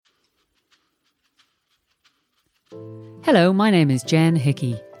Hello, my name is Jen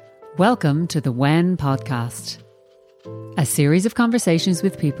Hickey. Welcome to the When Podcast, a series of conversations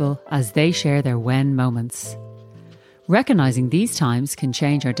with people as they share their when moments. Recognising these times can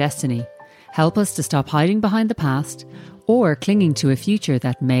change our destiny, help us to stop hiding behind the past, or clinging to a future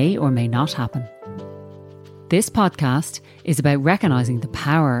that may or may not happen. This podcast is about recognising the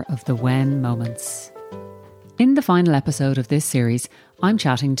power of the when moments. In the final episode of this series, I'm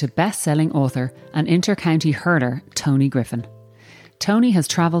chatting to best-selling author and inter-county hurler Tony Griffin. Tony has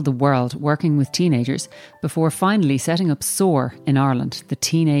travelled the world working with teenagers before finally setting up SOAR in Ireland, the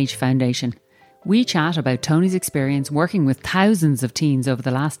Teenage Foundation. We chat about Tony's experience working with thousands of teens over the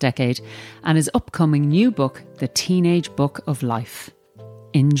last decade and his upcoming new book, The Teenage Book of Life.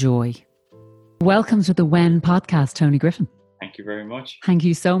 Enjoy. Welcome to the When Podcast, Tony Griffin. Thank you very much. Thank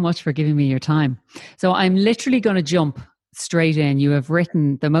you so much for giving me your time. So I'm literally going to jump straight in. You have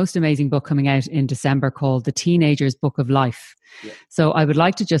written the most amazing book coming out in December called The Teenager's Book of Life. Yeah. So I would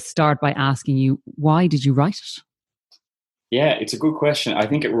like to just start by asking you, why did you write it? Yeah, it's a good question. I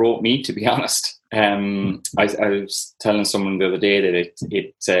think it wrote me, to be honest. I was telling someone the other day that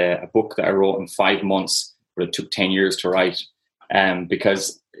it's a book that I wrote in 5 months, but it took 10 years to write.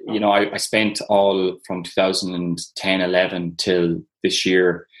 Because, you know, I spent all from 2010, 11 till this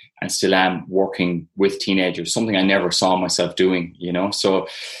year and still am working with teenagers, something I never saw myself doing, you know. So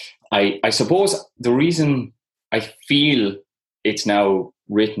I suppose the reason I feel it's now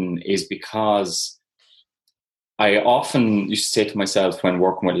written is because I often used to say to myself when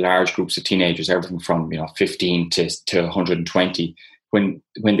working with large groups of teenagers, everything from 15 to 120, when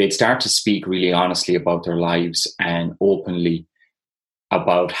they'd start to speak really honestly about their lives and openly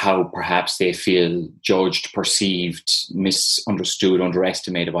about how perhaps they feel judged, perceived, misunderstood,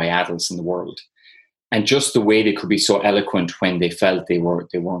 underestimated by adults in the world. And just the way they could be so eloquent when they felt they weren't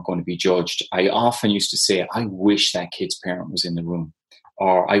going to be judged. I often used to say, I wish that kid's parent was in the room.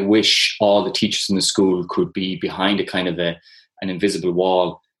 Or I wish all the teachers in the school could be behind a kind of an invisible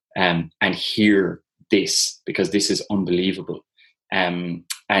wall and hear this, because this is unbelievable. And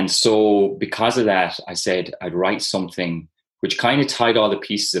so because of that, I said I'd write something which kind of tied all the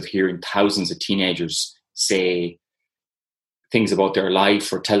pieces of hearing thousands of teenagers say things about their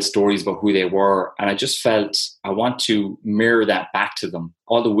life or tell stories about who they were. And I just felt I want to mirror that back to them.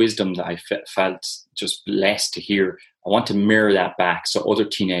 All the wisdom that I felt just blessed to hear, I want to mirror that back so other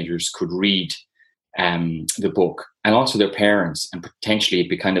teenagers could read the book, and also their parents, and potentially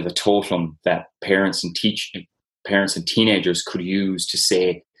it'd be kind of a totem that parents and teenagers could use to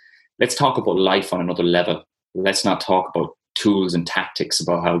say, let's talk about life on another level. Let's not talk about tools and tactics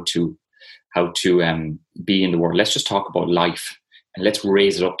about how to be in the world. Let's just talk about life and let's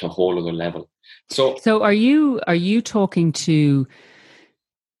raise it up to a whole other level. So are you talking to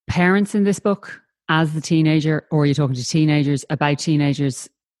parents in this book as the teenager, or are you talking to teenagers about teenagers?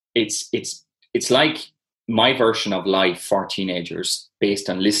 It's like my version of life for teenagers based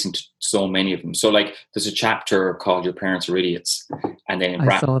on listening to so many of them. So like there's a chapter called Your Parents Are Idiots, and then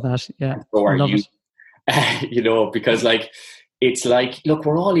I saw that. Yeah. So are you? Because like, it's like, look,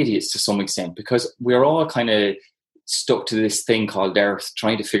 we're all idiots to some extent because we're all kind of stuck to this thing called Earth,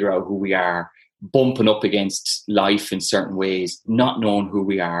 trying to figure out who we are, bumping up against life in certain ways, not knowing who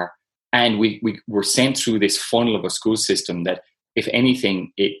we are. And we're sent through this funnel of a school system that, if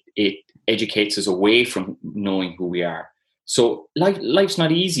anything, it educates us away from knowing who we are. So life's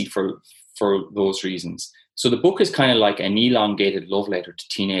not easy for those reasons. So the book is kind of like an elongated love letter to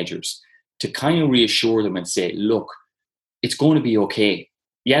teenagers, to kind of reassure them and say, look, it's going to be okay.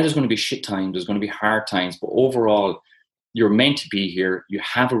 Yeah, there's going to be shit times, there's going to be hard times, but overall, you're meant to be here. You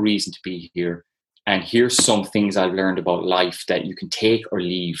have a reason to be here. And here's some things I've learned about life that you can take or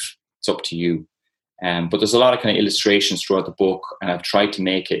leave. It's up to you. But there's a lot of kind of illustrations throughout the book, and I've tried to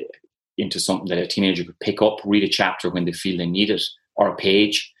make it into something that a teenager could pick up, read a chapter when they feel they need it, or a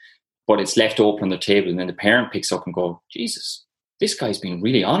page, but it's left open on the table, and then the parent picks up and go, Jesus, this guy's being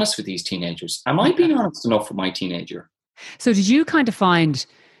really honest with these teenagers. Am I being honest enough with my teenager? So did you kind of find,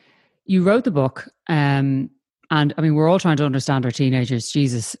 you wrote the book, and I mean, we're all trying to understand our teenagers,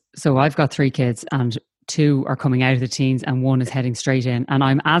 Jesus. So I've got 3 kids and 2 are coming out of the teens and 1 is heading straight in. And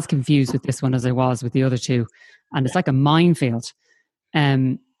I'm as confused with this one as I was with the other 2. And it's like a minefield.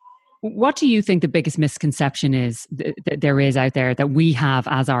 What do you think the biggest misconception is that there is out there that we have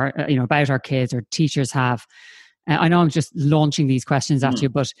as our, about our kids, or teachers have? I know I'm just launching these questions at you,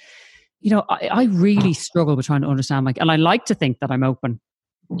 but I really struggle with trying to understand, and I like to think that I'm open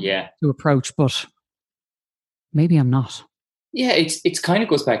to approach, but maybe I'm not. Yeah, it's kind of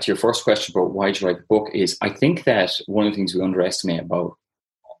goes back to your first question about why did you write the book. Is I think that one of the things we underestimate about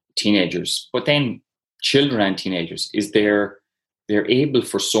teenagers, but then children and teenagers is they're able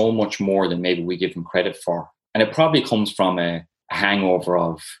for so much more than maybe we give them credit for. And it probably comes from a hangover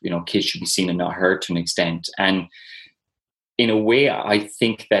of, kids should be seen and not heard to an extent. And in a way, I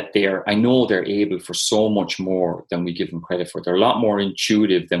think that I know they're able for so much more than we give them credit for. They're a lot more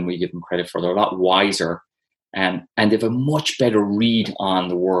intuitive than we give them credit for. They're a lot wiser. And they have a much better read on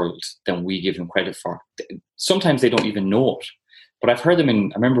the world than we give them credit for. Sometimes they don't even know it. But I've heard them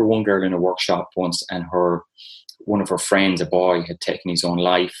I remember one girl in a workshop once, and one of her friends, a boy, had taken his own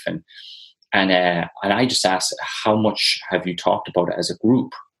life. And I just asked, how much have you talked about it as a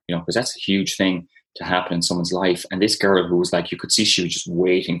group? Because that's a huge thing to happen in someone's life. And this girl, who was like, you could see she was just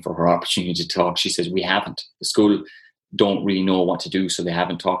waiting for her opportunity to talk. She says, we haven't. The school don't really know what to do, so they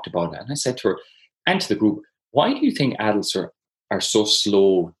haven't talked about it. And I said to her and to the group, why do you think adults are so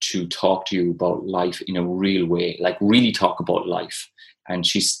slow to talk to you about life in a real way, like really talk about life? And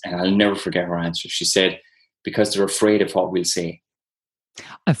I'll never forget her answer. She said, because they're afraid of what we'll say.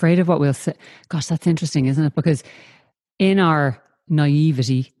 Afraid of what we'll say. Gosh, that's interesting, isn't it? Because in our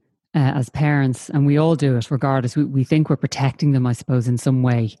naivety as parents, and we all do it regardless, we think we're protecting them, I suppose, in some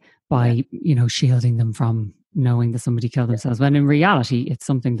way by, shielding them from knowing that somebody killed themselves. When in reality, it's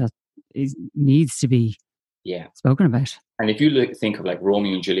something that needs to be spoken about. And if you think of like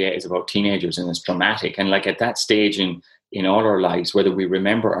Romeo and Juliet is about teenagers, and it's dramatic, and like at that stage in all our lives, whether we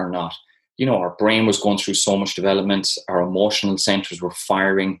remember or not, our brain was going through so much development, our emotional centers were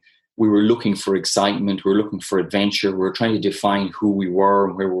firing, we were looking for excitement, we were looking for adventure, we were trying to define who we were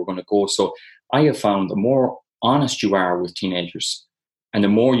and where we were going to go. So I have found the more honest you are with teenagers, and the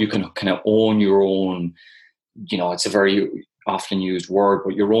more you can kind of own your own, it's a very often used word,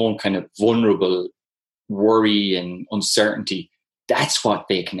 but your own kind of vulnerable worry and uncertainty, that's what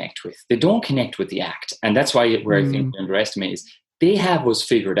they connect with. They don't connect with the act. And that's why where I think we underestimate is they have us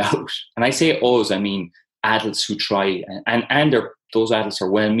figured out. And I say us, I mean adults who try, and those adults are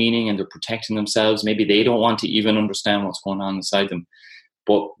well-meaning and they're protecting themselves. Maybe they don't want to even understand what's going on inside them.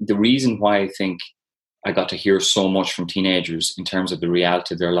 But the reason why I think I got to hear so much from teenagers in terms of the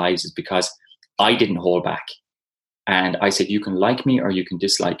reality of their lives is because I didn't hold back. And I said, you can like me or you can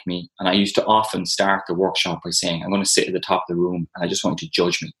dislike me. And I used to often start the workshop by saying, I'm going to sit at the top of the room and I just want you to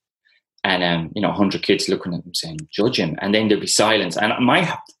judge me. And, 100 kids looking at him saying, judge him. And then there'd be silence. And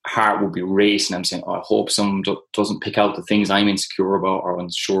my heart would be racing. I'm saying, I hope someone doesn't pick out the things I'm insecure about or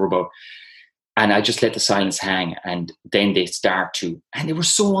unsure about. And I just let the silence hang. And then they start to, and they were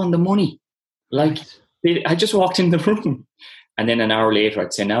so on the money. Like, I just walked in the room. And then an hour later,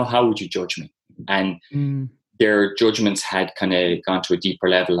 I'd say, now, how would you judge me? And their judgments had kind of gone to a deeper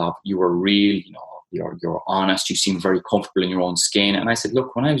level of, you were real, you're honest, you seem very comfortable in your own skin. And I said,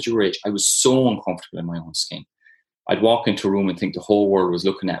 look, when I was your age, I was so uncomfortable in my own skin. I'd walk into a room and think the whole world was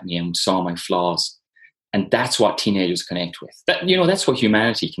looking at me and saw my flaws. And that's what teenagers connect with. That's what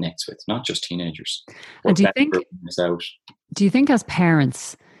humanity connects with, not just teenagers. And do you think as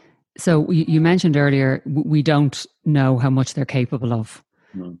parents, so you mentioned earlier, we don't know how much they're capable of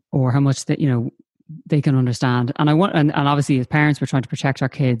or how much that, they can understand. And and obviously as parents, we're trying to protect our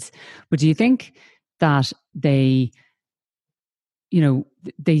kids. But do you think that they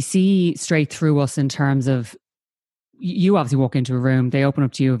see straight through us in terms of, you obviously walk into a room, they open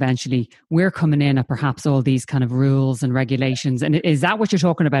up to you eventually, we're coming in at perhaps all these kind of rules and regulations. And is that what you're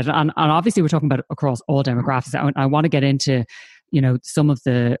talking about? And obviously we're talking about across all demographics. I want to get into, some of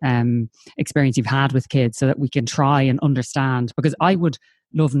the experience you've had with kids so that we can try and understand, because I would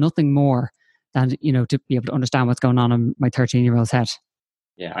love nothing more than, to be able to understand what's going on in my 13-year-old's head.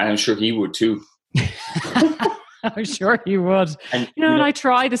 Yeah, I'm sure he would too. I'm sure he would. And, and I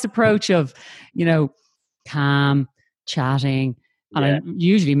try this approach of, calm, chatting, and I'm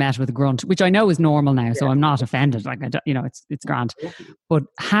usually met with a grunt, which I know is normal now, so I'm not offended. Like, it's grand. But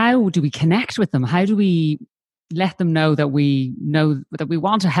how do we connect with them? How do we let them know that we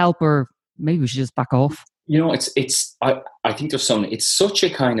want to help, or maybe we should just back off? I think there's it's such a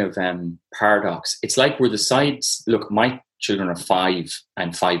kind of paradox. It's like we're the sides. Look, my children are 5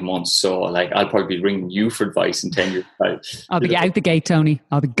 and 5 months, so like I'll probably be ringing you for advice in 10 years' time. I'll be out the gate, Tony.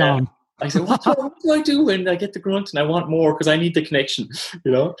 I'll be gone. I said, what do I do when I get the grunt and I want more because I need the connection?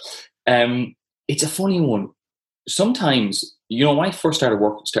 It's a funny one. Sometimes, when I first started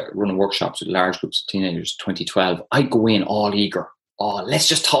running workshops with large groups of teenagers, 2012, I go in all eager. Oh, let's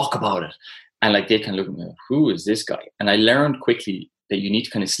just talk about it. And like they can look at me, who is this guy? And I learned quickly that you need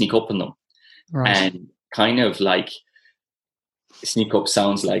to kind of sneak up on them. Right. And kind of like sneak up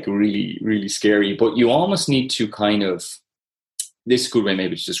sounds like really, really scary, but you almost need to kind of, this is a good way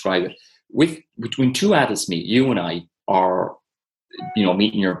maybe to describe it. Between two adults meet, you and I, or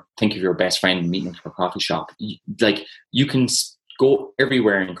think of your best friend and meeting them for a coffee shop. You can go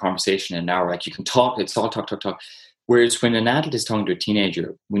everywhere in conversation in an hour. Like you can talk, it's all talk. Whereas when an adult is talking to a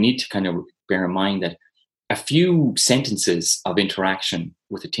teenager, we need to kind of bear in mind that a few sentences of interaction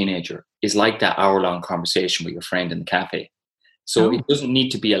with a teenager is like that hour-long conversation with your friend in the cafe. So It doesn't need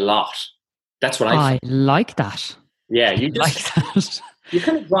to be a lot. That's what I like that. Yeah, you just like that. You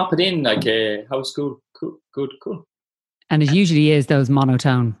kind of drop it in like, how's school? Cool, good, cool. And it usually is those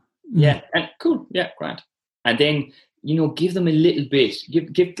monotone. Yeah, and cool, yeah, grand. And then, give them a little bit.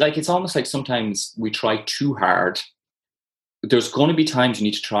 Give like, it's almost like sometimes we try too hard. There's going to be times you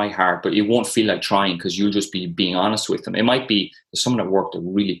need to try hard, but you won't feel like trying because you'll just be being honest with them. It might be someone at work that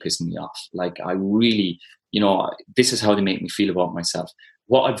really pissing me off. Like, I really, this is how they make me feel about myself.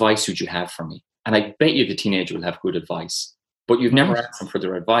 What advice would you have for me? And I bet you the teenager will have good advice. But you've never asked them for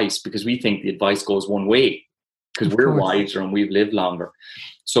their advice because we think the advice goes one way because we're wiser and we've lived longer.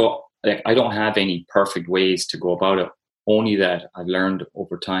 So I don't have any perfect ways to go about it. Only that I've learned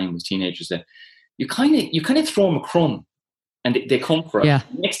over time with teenagers that you kind of throw them a crumb and they come for it. Yeah.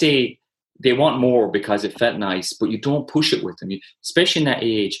 The next day they want more because it felt nice, but you don't push it with them. Especially in that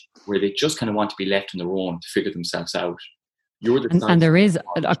age where they just kind of want to be left on their own to figure themselves out. And there is,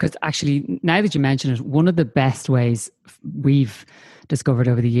 because actually, now that you mention it, one of the best ways we've discovered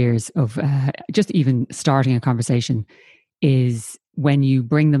over the years of just even starting a conversation is when you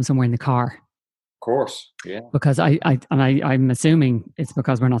bring them somewhere in the car. Of course, yeah. Because I'm assuming it's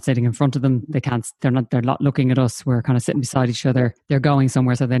because we're not sitting in front of them. They're not looking at us. We're kind of sitting beside each other. They're going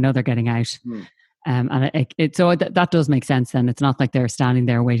somewhere, so they know they're getting out. So that does make sense. Then it's not like they're standing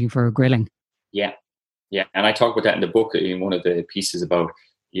there waiting for a grilling. Yeah. Yeah, and I talk about that in the book in one of the pieces about,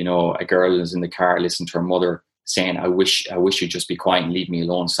 a girl is in the car listening to her mother saying, I wish you'd just be quiet and leave me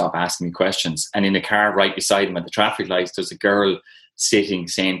alone, stop asking me questions. And in the car right beside him at the traffic lights, there's a girl sitting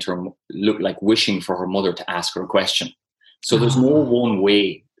saying to her, look like wishing for her mother to ask her a question. So there's no one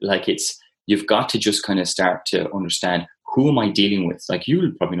way. Like you've got to just kind of start to understand, who am I dealing with? Like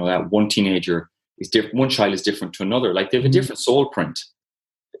you'll probably know that one teenager is different, one child is different to another. Like they have a different soul print.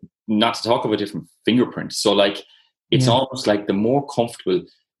 Not to talk about different fingerprints. So it's almost like the more comfortable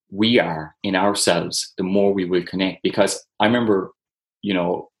we are in ourselves, the more we will connect. Because I remember,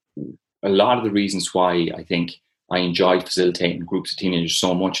 a lot of the reasons why I think I enjoyed facilitating groups of teenagers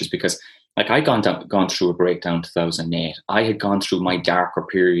so much is because I'd gone through a breakdown in 2008. I had gone through my darker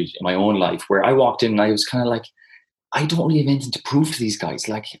period in my own life where I walked in and I was kind of like, I don't really have anything to prove to these guys.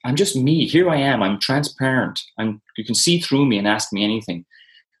 Like, I'm just me. Here I am. I'm transparent. You can see through me and ask me anything.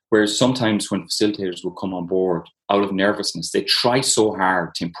 Whereas sometimes when facilitators will come on board out of nervousness, they try so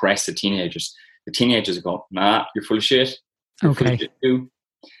hard to impress the teenagers. The teenagers go, nah, you're full of shit. You're full of shit too.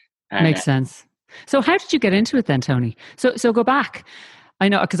 And, makes sense. So how did you get into it then, Tony? So go back. I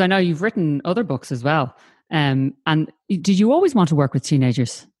know you've written other books as well. And did you always want to work with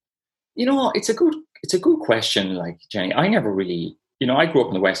teenagers? It's a good question. Like, Jenny, I never really, I grew up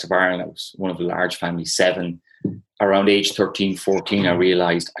in the west of Ireland. I was one of the large families, 7. Around age 13, 14, I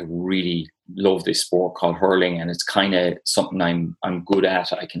realized I really love this sport called hurling, and it's kind of something I'm good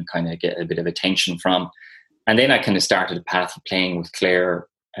at. I can kind of get a bit of attention from. And then I kind of started a path of playing with Clare,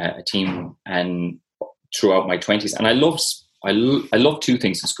 a team, and throughout my 20s. And I love two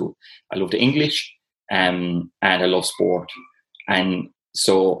things in school. I loved English and I love sport. And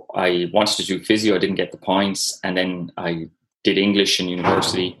so I wanted to do physio. I didn't get the points. And then I did English in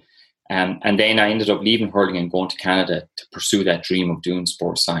university. And then I ended up leaving hurling and going to Canada to pursue that dream of doing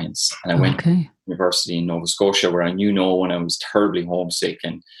sports science. And I went to university in Nova Scotia where I knew no one. I was terribly homesick,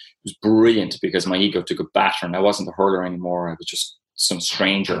 and it was brilliant because my ego took a battering. I wasn't a hurler anymore. I was just some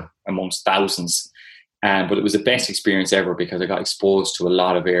stranger amongst thousands. But it was the best experience ever because I got exposed to a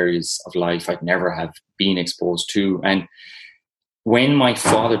lot of areas of life I'd never have been exposed to. And when my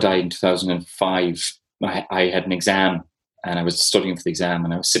father died in 2005, I had an exam. And I was studying for the exam,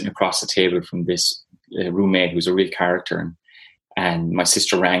 and I was sitting across the table from this roommate who was a real character. And my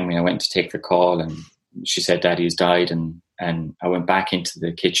sister rang me. I went to take the call, and she said, Daddy has died. And I went back into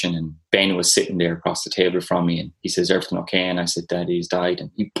the kitchen, and Ben was sitting there across the table from me. And he says, everything okay? And I said, Daddy has died.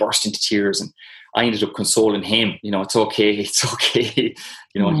 And he burst into tears. And I ended up consoling him. It's okay. It's okay.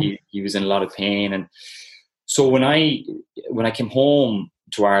 He was in a lot of pain. And so when I came home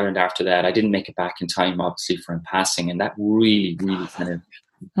to Ireland after that, I didn't make it back in time, obviously, for him passing. And that really, really kind of...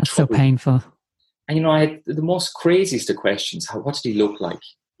 That's so painful. And, I had the most craziest of questions. What did he look like?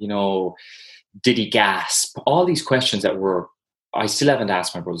 Did he gasp? All these questions that I still haven't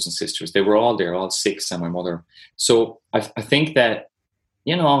asked my brothers and sisters. They were all there, all 6 and my mother. So I think that,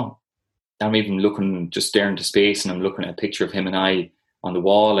 I'm even looking, just staring into space, and I'm looking at a picture of him and I on the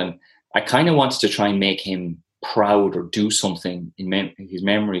wall. And I kind of wanted to try and make him proud or do something in his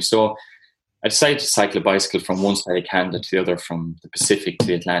memory. So I decided to cycle a bicycle from one side of Canada to the other, from the Pacific to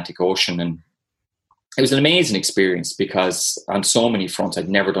the Atlantic Ocean. And it was an amazing experience because on so many fronts, I'd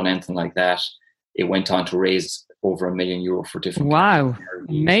never done anything like that. It went on to raise over €1 million for different. Wow.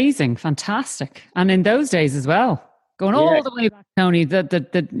 Amazing. Fantastic. And in those days as well, going all the way back, Tony,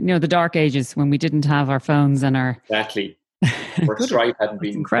 the dark ages when we didn't have our phones and our... Exactly. Or Stripe hadn't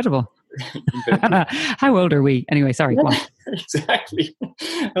been... Incredible. How old are we? Anyway, sorry. Go on. Exactly.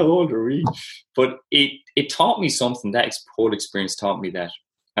 How old are we? But it taught me something. That whole experience taught me that.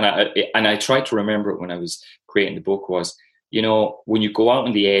 And I tried to remember it when I was creating the book was, when you go out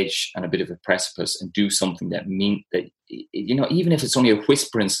on the edge and a bit of a precipice and do something that even if it's only a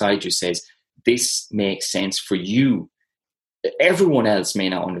whisper inside you says, this makes sense for you, everyone else may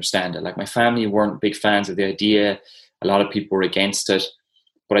not understand it. Like my family weren't big fans of the idea. A lot of people were against it,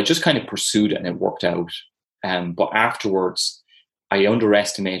 but I just kind of pursued it and it worked out. But afterwards, I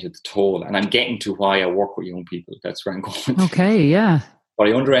underestimated the toll, and I'm getting to why I work with young people. That's where I'm going. Okay, yeah. But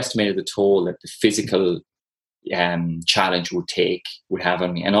I underestimated the toll that the physical challenge would have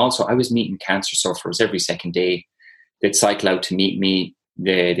on me. And also I was meeting cancer sufferers every second day. They'd cycle out to meet me.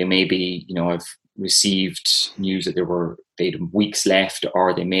 They may be, I've received news that they'd weeks left,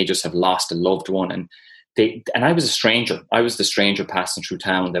 or they may just have lost a loved one. And I was a stranger. I was the stranger passing through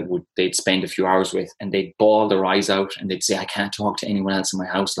town that they'd spend a few hours with, and they'd bawl their eyes out and they'd say, I can't talk to anyone else in my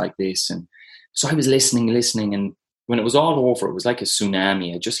house like this. And so I was listening. And when it was all over, it was like a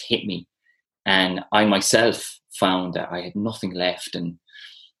tsunami. It just hit me. And I myself found that I had nothing left. And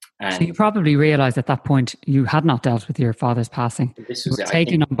so you probably realised at that point you had not dealt with your father's passing. This was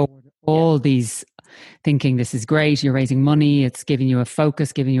taking on board all these, thinking this is great, you're raising money, it's giving you a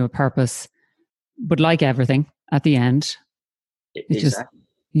focus, giving you a purpose. But like everything, at the end, exactly.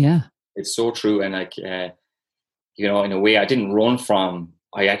 It's so true. And in a way, I didn't run from.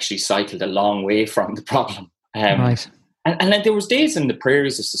 I actually cycled a long way from the problem. Right. And then there was days in the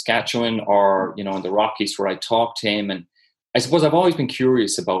prairies of Saskatchewan, or in the Rockies, where I talked to him. And I suppose I've always been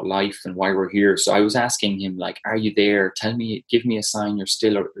curious about life and why we're here. So I was asking him, like, "Are you there? Tell me, give me a sign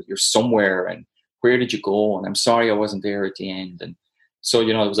you're somewhere. And where did you go? And I'm sorry I wasn't there at the end." And so,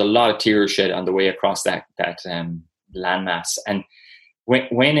 there was a lot of tears shed on the way across that landmass. And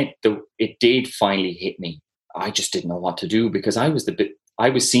when it did finally hit me, I just didn't know what to do, because I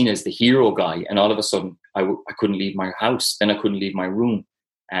was seen as the hero guy, and all of a sudden I couldn't leave my house. Then I couldn't leave my room.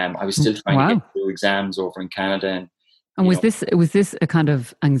 I was still trying to get through exams over in Canada. And was this a kind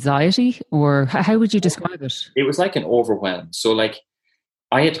of anxiety, or how would you describe it? It was like an overwhelm. So like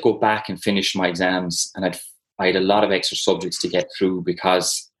I had to go back and finish my exams, and I had a lot of extra subjects to get through,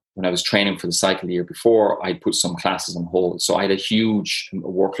 because when I was training for the cycle the year before, I'd put some classes on hold. So I had a huge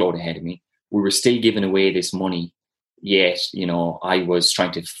workload ahead of me. We were still giving away this money, yet, I was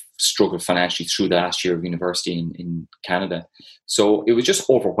trying to struggle financially through the last year of university in Canada. So it was just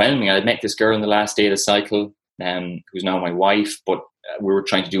overwhelming. I had met this girl on the last day of the cycle, who's now my wife, but we were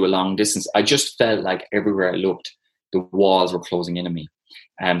trying to do a long distance. I just felt like everywhere I looked, the walls were closing in on me.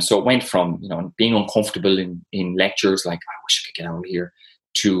 So it went from, being uncomfortable in lectures, like, I wish I could get out of here,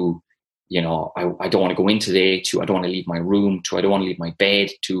 to, I don't want to go in today, to I don't want to leave my room, to I don't want to leave my bed,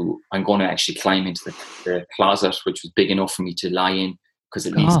 to I'm going to actually climb into the closet, which was big enough for me to lie in, because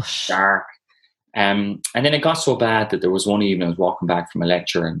at least it's dark. And then it got so bad that there was one evening I was walking back from a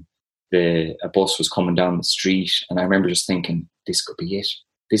lecture, and a bus was coming down the street, and I remember just thinking, this could be it.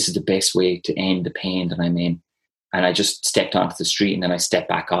 This is the best way to end the pain that I'm in. And I just stepped onto the street, and then I stepped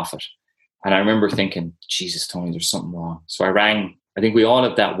back off it. And I remember thinking, Jesus, Tony, there's something wrong. So I rang. I think we all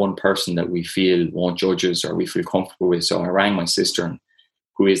have that one person that we feel won't judge us, or we feel comfortable with. So I rang my sister,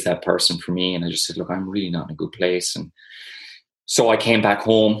 who is that person for me. And I just said, look, I'm really not in a good place. And so I came back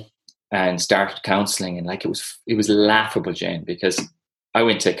home and started counselling. And like, it was laughable, Jane, because I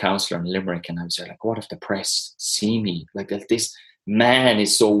went to a counsellor in Limerick, and I was there like, what if the press see me? Like, that this man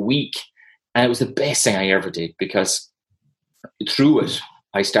is so weak. And it was the best thing I ever did, because through it,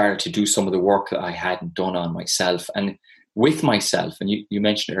 I started to do some of the work that I hadn't done on myself and with myself. And you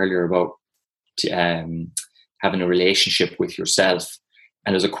mentioned earlier about having a relationship with yourself.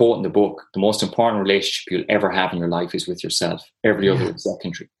 And there's a quote in the book: the most important relationship you'll ever have in your life is with yourself. Every other is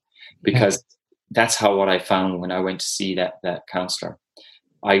secondary. Because that's what I found when I went to see that counsellor.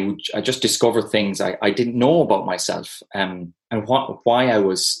 I just discovered things I didn't know about myself, and why I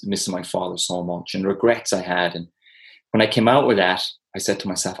was missing my father so much, and regrets I had. And when I came out with that, I said to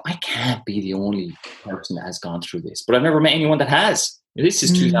myself, I can't be the only person that has gone through this. But I've never met anyone that has. This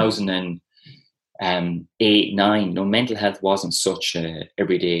is 2000 and 8, 9. No, mental health wasn't such a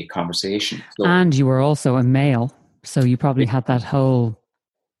everyday conversation. So, and you were also a male, so you probably had that whole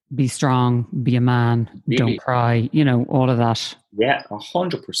be strong, be a man, don't cry, all of that. Yeah,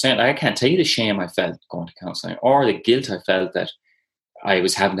 100%. I can't tell you the shame I felt going to counselling, or the guilt I felt that I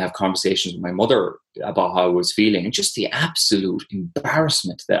was having to have conversations with my mother about how I was feeling, and just the absolute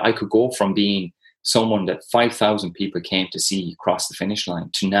embarrassment that I could go from being someone that 5,000 people came to see cross the finish line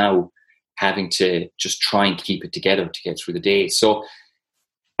to now having to just try and keep it together to get through the day. So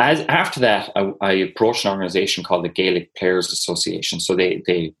after that, I approached an organisation called the Gaelic Players Association. So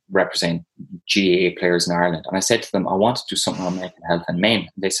they represent GAA players in Ireland. And I said to them, I want to do something on mental health and men. And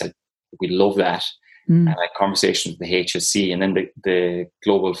they said, we love that. And I had conversations with the HSC. And then the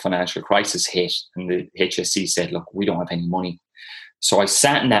global financial crisis hit. And the HSC said, look, we don't have any money. So I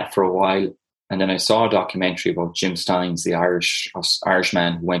sat in that for a while. And then I saw a documentary about Jim Stynes, the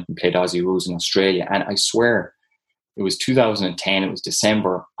Irishman who went and played Aussie Rules in Australia. And I swear, it was 2010. It was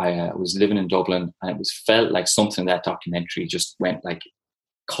December. I was living in Dublin, and it felt like something in that documentary just went like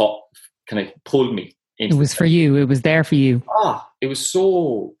kind of pulled me. It was for you. It was there for you. It was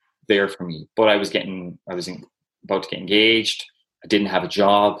so there for me. But I was about to get engaged. I didn't have a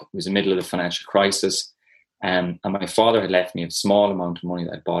job. It was the middle of the financial crisis. And my father had left me a small amount of money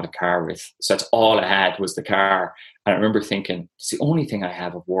that I bought a car with. So that's all I had was the car. And I remember thinking, it's the only thing I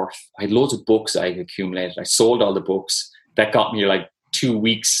have of worth. I had loads of books I had accumulated. I sold all the books. That got me like 2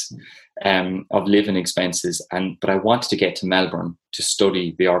 weeks of living expenses. But I wanted to get to Melbourne to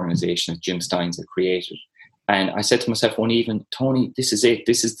study the organisation that Jim Stynes had created. And I said to myself one evening, Tony, this is it.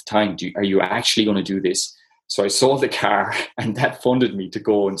 This is the time. Are you actually going to do this? So I sold the car, and that funded me to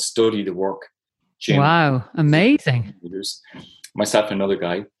go and study the work. Jim, wow, amazing. Myself and another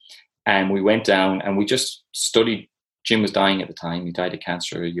guy. And we went down and we just studied. Jim was dying at the time. He died of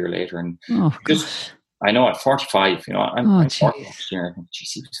cancer a year later. And I know at 45, I'm 40 next year. I think,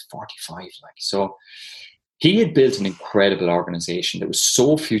 geez, he was 45. So he had built an incredible organization that was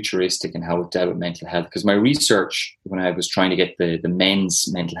so futuristic in how it dealt with mental health. Because my research, when I was trying to get the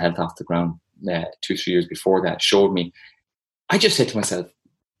men's mental health off the ground 2-3 years before that, showed me, I just said to myself,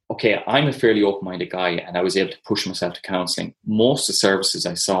 okay, I'm a fairly open-minded guy, and I was able to push myself to counselling. Most of the services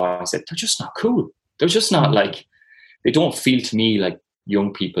I saw, I said, they're just not cool. They're just not they don't feel to me like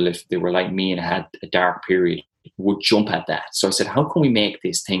young people, if they were like me and had a dark period, would jump at that. So I said, how can we make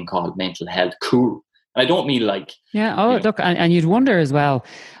this thing called mental health cool? And I don't mean like... Yeah, look, and you'd wonder as well,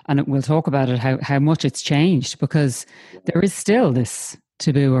 and we'll talk about it, how much it's changed, because there is still this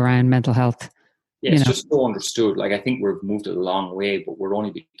taboo around mental health. Yeah, it's just so understood. I think we've moved it a long way, but we're only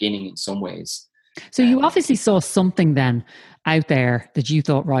beginning in some ways. So you obviously saw something then out there that you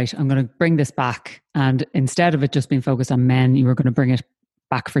thought, right, I'm going to bring this back. And instead of it just being focused on men, you were going to bring it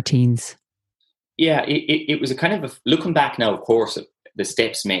back for teens. Yeah, it was a kind of looking back now, of course, the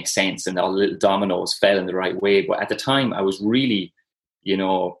steps make sense and all the little dominoes fell in the right way. But at the time, I was really,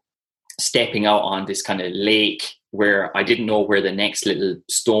 stepping out on this kind of lake where I didn't know where the next little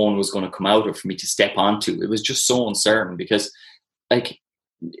stone was going to come out of for me to step onto. It was just so uncertain because I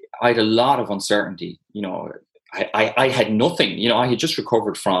had a lot of uncertainty. I had nothing. I had just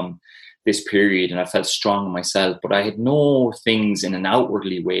recovered from this period and I felt strong in myself, but I had no things in an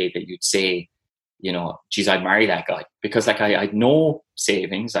outwardly way that you'd say, geez, I'd marry that guy. Because I had no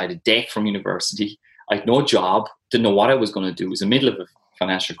savings. I had a debt from university. I had no job. Didn't know what I was going to do. It was the middle of a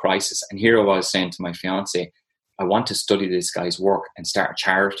financial crisis. And here I was saying to my fiance, I want to study this guy's work and start a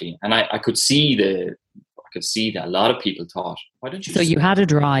charity. And I could see that a lot of people thought, why don't you... So you had a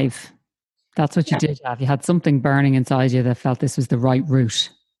drive. That's what you did have. You had something burning inside you that felt this was the right route.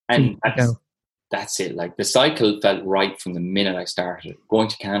 And that's it. The cycle felt right from the minute I started. Going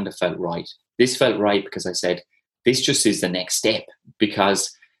to Canada felt right. This felt right because I said, this just is the next step.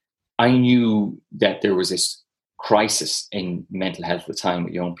 Because I knew that there was this crisis in mental health at the time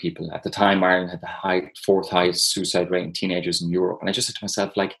with young people. At the time, Ireland had the fourth highest suicide rate in teenagers in Europe. And I just said to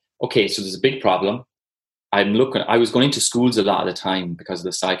myself, okay, so there's a big problem. I was going into schools a lot of the time because of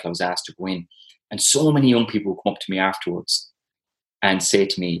the cycle I was asked to go in. And so many young people would come up to me afterwards and say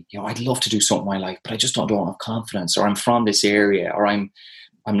to me, I'd love to do something in my life, but I just don't have confidence, or I'm from this area, or I'm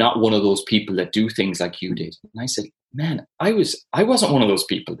not one of those people that do things like you did. And I said, man, I wasn't one of those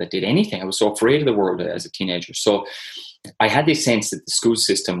people that did anything. I was so afraid of the world as a teenager. So I had this sense that the school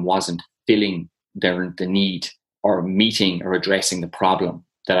system wasn't filling the need or meeting or addressing the problem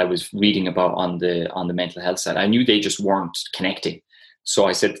that I was reading about on the mental health side. I knew they just weren't connecting. So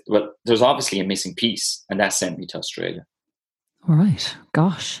I said, well, there's obviously a missing piece, and that sent me to Australia. All right.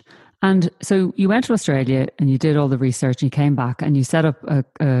 Gosh. And so you went to Australia and you did all the research and you came back and you set up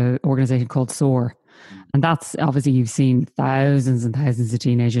a organization called SOAR. And that's obviously, you've seen thousands and thousands of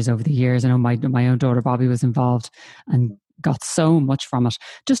teenagers over the years. I know my own daughter Bobby was involved and got so much from it.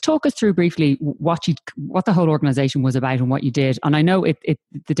 Just talk us through briefly what the whole organization was about and what you did. And I know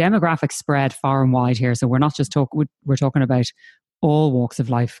the demographics spread far and wide here, so we're not just we're talking about all walks of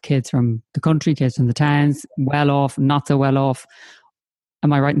life, kids from the country, kids from the towns, well off, not so well off.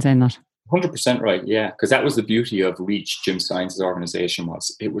 Am I right in saying that? 100% right, yeah. Because that was the beauty of Reach Gym Science's organization,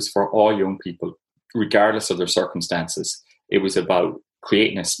 was it was for all young people, regardless of their circumstances. It was about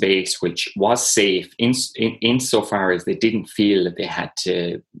creating a space which was safe insofar as they didn't feel that they had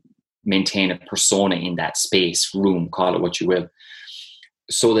to maintain a persona in that space, room, call it what you will,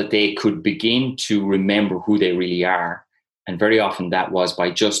 so that they could begin to remember who they really are. And very often that was by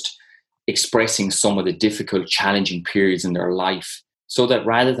just expressing some of the difficult, challenging periods in their life, so that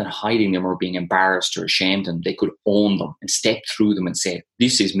rather than hiding them or being embarrassed or ashamed of them, they could own them and step through them and say,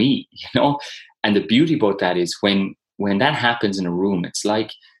 this is me, And the beauty about that is when that happens in a room, it's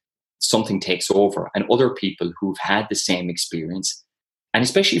like something takes over, and other people who've had the same experience, and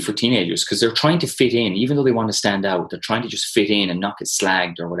especially for teenagers, because they're trying to fit in, even though they want to stand out, they're trying to just fit in and not get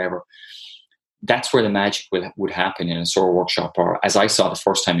slagged or whatever. That's where the magic would happen in a SOAR workshop. Or as I saw the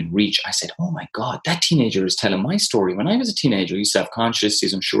first time in Reach, I said, oh my God, that teenager is telling my story. When I was a teenager, he's self-conscious,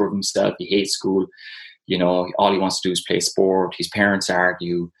 he's unsure of himself, he hates school, all he wants to do is play sport, his parents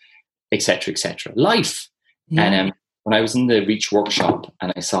argue, etc., etc. Life. Yeah. And when I was in the Reach workshop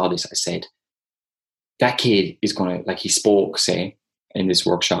and I saw this, I said, that kid is going to, he spoke, say, in this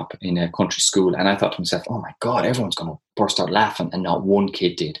workshop in a country school. And I thought to myself, oh my God, everyone's going to burst out laughing. And not one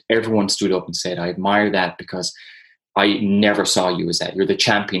kid did. Everyone stood up and said, I admire that because I never saw you as that. You're the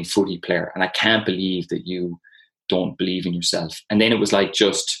champion footy player. And I can't believe that you don't believe in yourself. And then it was like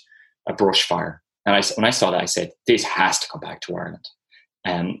just a brush fire. And when I saw that, I said, this has to come back to Ireland.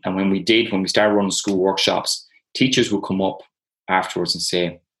 And when we started running school workshops, teachers would come up afterwards and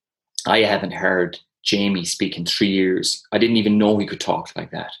say, I haven't heard Jamie speak in 3 years. I didn't even know he could talk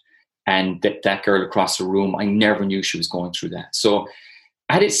like that. And that girl across the room, I never knew she was going through that. So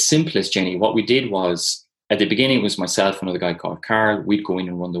at its simplest, Jenny, what we did was, at the beginning, it was myself and another guy called Carl. We'd go in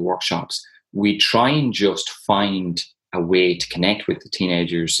and run the workshops. We'd try and just find a way to connect with the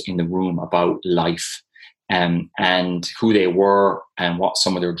teenagers in the room about life, and who they were and what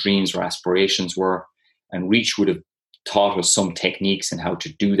some of their dreams or aspirations were. And Reach would have taught us some techniques and how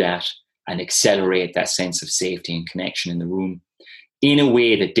to do that and accelerate that sense of safety and connection in the room in a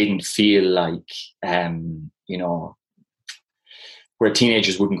way that didn't feel like, where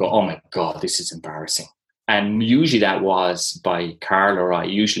teenagers wouldn't go, oh my God, this is embarrassing. And usually that was by Carl or I,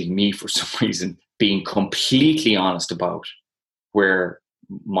 usually me for some reason, being completely honest about what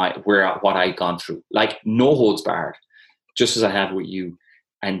I'd gone through, like no holds barred, just as I have with you.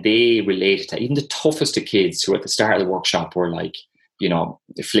 And they related to even the toughest of kids who at the start of the workshop were like,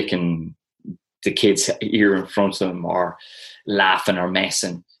 flicking the kid's ear in front of them or laughing or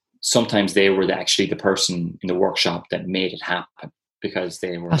messing. Sometimes they were actually the person in the workshop that made it happen because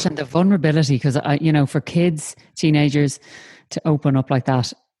they were. And the vulnerability, because, for kids, teenagers to open up like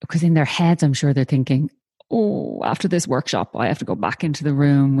that, because in their heads, I'm sure they're thinking, oh, after this workshop, I have to go back into the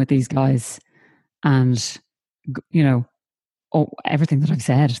room with these guys and, everything that I've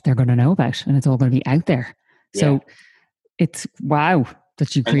said, they're going to know about and it's all going to be out there. Yeah. So it's wow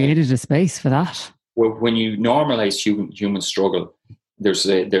that you created a space for that. Well, when you normalize human struggle, there's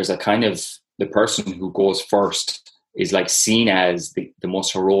a kind of, the person who goes first is like seen as the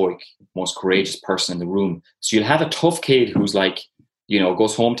most heroic, most courageous person in the room. So you'll have a tough kid who's like,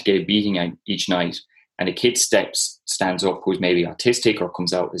 goes home to get a beating each night, and a kid stands up who's maybe autistic or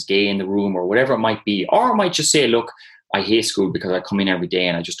comes out as gay in the room or whatever it might be, or might just say, look, I hate school because I come in every day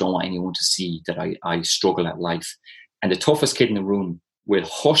and I just don't want anyone to see that I struggle at life. And the toughest kid in the room will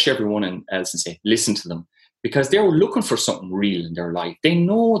hush everyone else and say, listen to them, because they're looking for something real in their life. They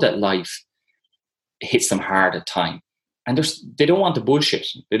know that life hits them hard at time, and they don't want the bullshit.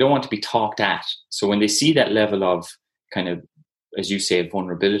 They don't want to be talked at. So when they see that level of kind of, as you say,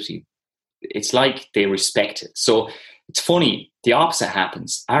 vulnerability, it's like they respect it. So it's funny, the opposite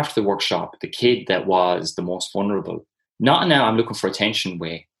happens. After the workshop, the kid that was the most vulnerable, not in a I'm looking for attention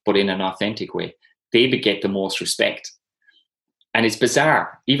way, but in an authentic way, they get the most respect. And it's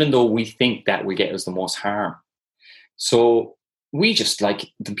bizarre, even though we think that will get us the most harm. So we just, like,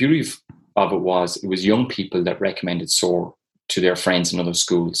 the beauty of it was young people that recommended SOAR to their friends in other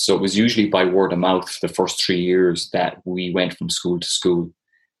schools. So it was usually by word of mouth for the first 3 years that we went from school to school.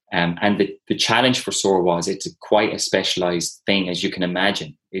 And the challenge for SOAR was it's quite a specialized thing, as you can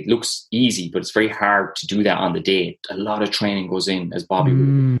imagine. It looks easy, but it's very hard to do that on the day. A lot of training goes in, as Bobby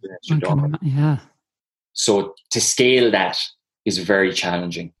would have. Yeah. So to scale that is very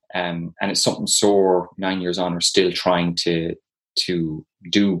challenging. And it's something SOAR 9 years on are still trying to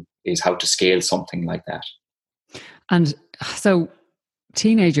do, is how to scale something like that. And so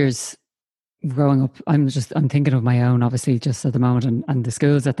teenagers growing up, I'm thinking of my own, obviously, just at the moment, and the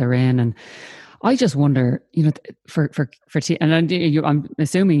schools that they're in. And I just wonder, I'm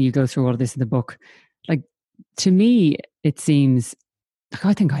assuming you go through all of this in the book. Like, to me, it seems like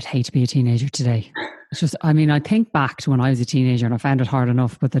I think I'd hate to be a teenager today. It's just, I think back to when I was a teenager and I found it hard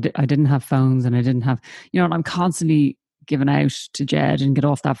enough, but I didn't have phones and I didn't have, and I'm constantly giving out to Jed and get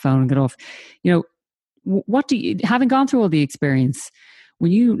off that phone and get off. What do you, having gone through all the experience,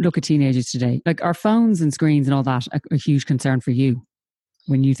 when you look at teenagers today, like, are phones and screens and all that a huge concern for you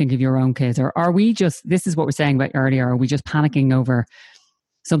when you think of your own kids? Or are we just, this is what we're saying about earlier, are we just panicking over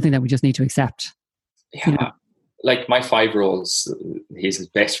something that we just need to accept? Yeah. Like my 5-year-old, his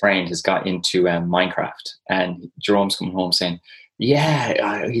best friend has got into Minecraft, and Jerome's coming home saying,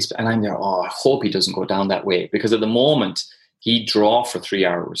 and I'm there, I hope he doesn't go down that way, because at the moment he'd draw for 3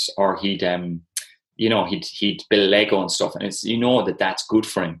 hours, or he'd build Lego and stuff, and it's, that's good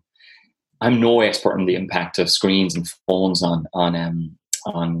for him. I'm no expert on the impact of screens and phones on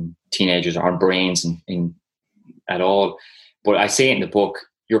teenagers, or on brains in at all, but I say it in the book,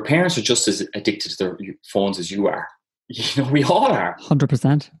 your parents are just as addicted to their phones as you are. We all are.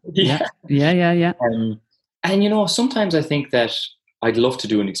 100%. Yeah. And sometimes I think that I'd love to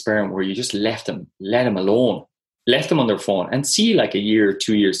do an experiment where you just let them alone, left them on their phone, and see, like, a year,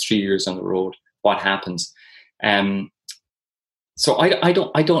 2 years, 3 years on the road, what happens. So I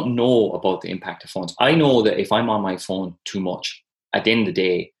don't know about the impact of phones. I know that if I'm on my phone too much, at the end of the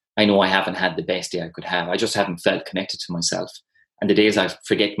day, I know I haven't had the best day I could have. I just haven't felt connected to myself. And the days I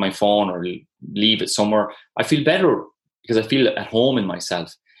forget my phone or leave it somewhere, I feel better because I feel at home in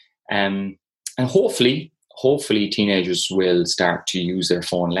myself. And hopefully teenagers will start to use their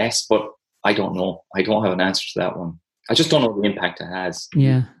phone less, but I don't know. I don't have an answer to that one. I just don't know the impact it has.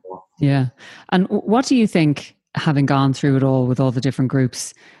 Yeah. Yeah. And what do you think, having gone through it all with all the different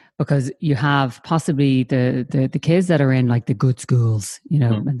groups, because you have possibly the kids that are in, like, the good schools,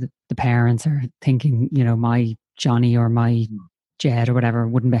 and the parents are thinking, my Johnny or my Jed or whatever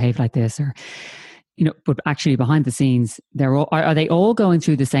wouldn't behave like this, or, but actually behind the scenes, are they all going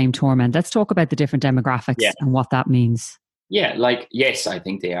through the same torment? Let's talk about the different demographics and what that means. Yeah, yes, I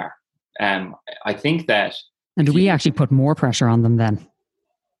think they are. I think that. And do we actually put more pressure on them then?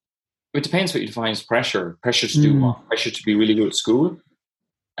 It depends what you define as pressure. Pressure to do what? Pressure to be really good at school.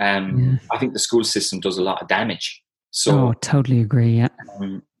 I think the school system does a lot of damage. So, totally agree. Yeah.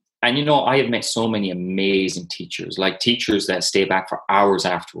 And I have met so many amazing teachers, like teachers that stay back for hours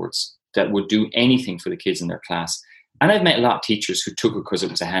afterwards, that would do anything for the kids in their class. And I've met a lot of teachers who took it because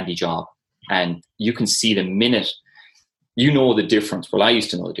it was a handy job. And you can see the minute, the difference. Well, I used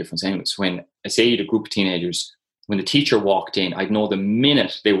to know the difference anyways. When I say you had a group of teenagers, when the teacher walked in, I'd know the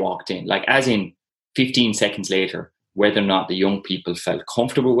minute they walked in, like as in 15 seconds later, whether or not the young people felt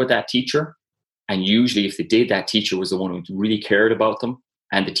comfortable with that teacher. And usually if they did, that teacher was the one who really cared about them,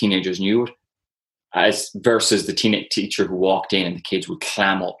 and the teenagers knew it, as versus the teenage teacher who walked in and the kids would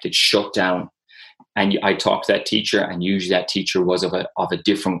clam up, they'd shut down. And I talked to that teacher, and usually that teacher was of a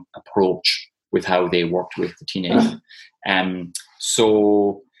different approach with how they worked with the teenager.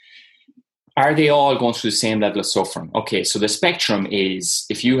 So are they all going through the same level of suffering? Okay, so the spectrum is,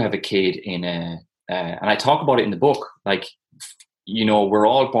 if you have a kid in and I talk about it in the book, like, we're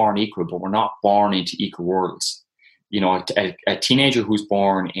all born equal, but we're not born into equal worlds. A teenager who's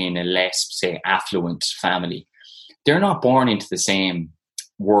born in a less, say, affluent family, they're not born into the same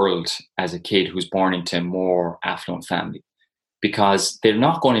world as a kid who's born into a more affluent family, because they're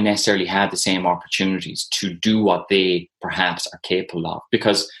not going to necessarily have the same opportunities to do what they perhaps are capable of,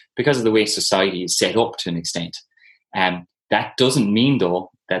 because of the way society is set up to an extent. That doesn't mean, though,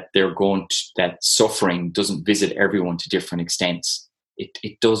 that that suffering doesn't visit everyone to different extents.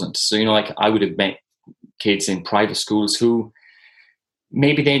 It doesn't. So, like, I would have met kids in private schools who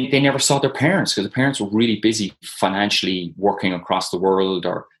maybe they never saw their parents because the parents were really busy financially working across the world,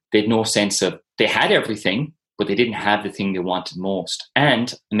 or they had no sense of, they had everything, but they didn't have the thing they wanted most.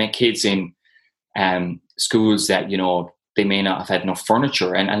 And I met kids in schools that, they may not have had enough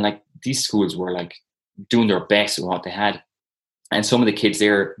furniture, and like, these schools were like doing their best with what they had. And some of the kids,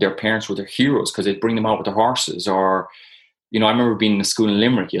 their parents were their heroes because they'd bring them out with their horses. Or, I remember being in a school in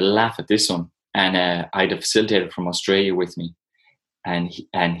Limerick, you'll laugh at this one, and I had a facilitator from Australia with me. and he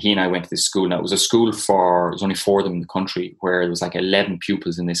and I went to this school. Now it was a school there's only 4 of them in the country, where there was like 11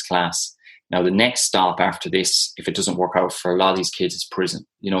 pupils in this class. Now the next stop after this, if it doesn't work out for a lot of these kids, is prison.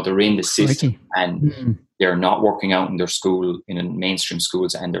 They're in the system and they're not working out in their school, in mainstream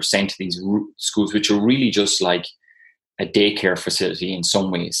schools, and they're sent to these schools which are really just like a daycare facility in some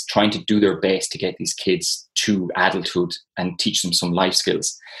ways, trying to do their best to get these kids to adulthood and teach them some life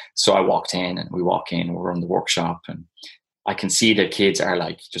skills. So I walked in, and we're in the workshop, and I can see that kids are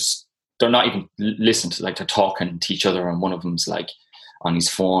like, they're not even listening to, like, they're talking to each other, and one of them's like on his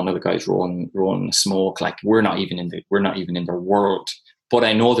phone, other guy's rolling the smoke. Like we're not even in their world. But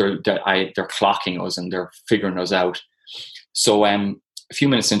I know they're clocking us and they're figuring us out. So a few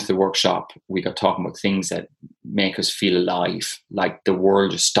minutes into the workshop, we got talking about things that make us feel alive. Like the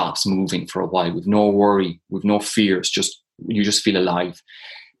world just stops moving for a while, with no worry, with no fears. You just feel alive,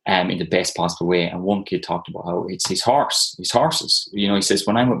 in the best possible way. And one kid talked about how it's his horses. He says,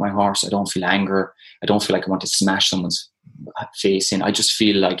 when I'm with my horse, I don't feel anger. I don't feel like I want to smash someone's face in. I just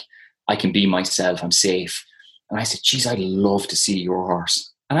feel like I can be myself. I'm safe. And I said, geez, I'd love to see your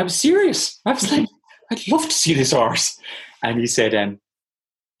horse. And I was serious. I was like, I'd love to see this horse. And he said,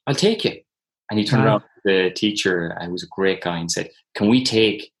 I'll take you. And he turned around to the teacher, who was a great guy, and said, can we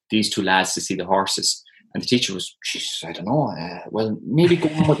take these 2 lads to see the horses? And the teacher was, geez, I don't know. Well, maybe go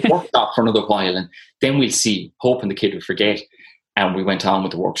on with the workshop for another while, and then we'll see, hoping the kid would forget. And we went on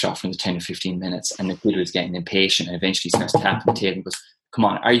with the workshop for the 10 or 15 minutes, and the kid was getting impatient, and eventually starts tapping the table and goes, come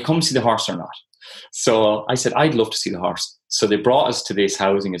on, are you coming to see the horse or not? So I said, I'd love to see the horse. So they brought us to this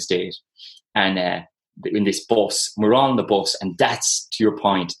housing estate, and in this bus, we're on the bus, and that's, to your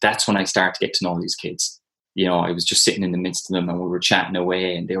point, that's when I start to get to know these kids. I was just sitting in the midst of them, and we were chatting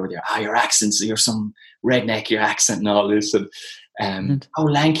away, and they were there, your accents, you're some redneck, your accent and all this, and how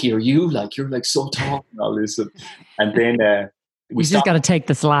lanky are you? Like, you're like so tall and all this. And then we just got to take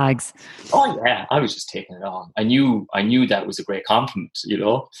the slags. Oh yeah, I was just taking it on. I knew that was a great compliment,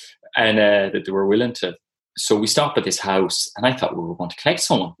 and that they were willing to. So we stopped at this house, and I thought we were going to collect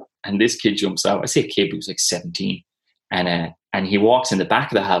someone. And this kid jumps out. I say kid, he was like 17, and he walks in the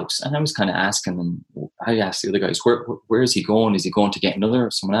back of the house. And I was kind of asking them. I asked the other guys, where is he going? Is he going to get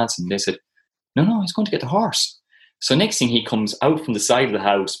someone else? And they said, no, he's going to get the horse. So next thing, he comes out from the side of the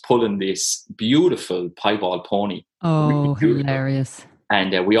house pulling this beautiful piebald pony. Oh, really hilarious.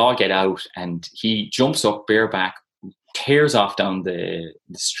 And we all get out, and he jumps up bareback, tears off down the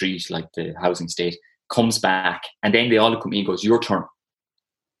street, like the housing estate, comes back, and then they all look at me and goes, your turn.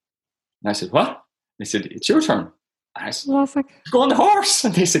 And I said, what? They said, it's your turn. And I said, go on the horse.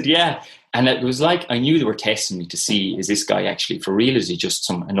 And they said, yeah. And it was like, I knew they were testing me to see, is this guy actually for real? Is he just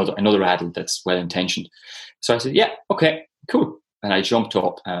another adult that's well-intentioned? So I said, yeah, okay, cool. And I jumped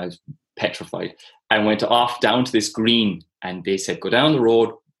up, and I was petrified. I went off down to this green, and they said, go down the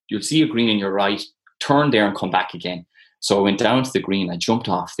road, you'll see a green on your right, turn there and come back again. So I went down to the green, I jumped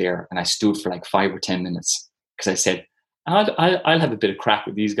off there, and I stood for like 5 or 10 minutes, because I said, I'll have a bit of crack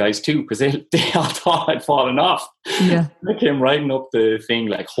with these guys too, because they all thought I'd fallen off. Yeah. They came riding up the thing,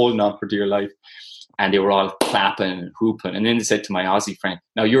 like holding on for dear life, and they were all clapping and hooping. And then they said to my Aussie friend,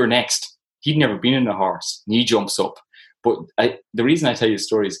 now you're next. He'd never been in a horse, and he jumps up. But the reason I tell you the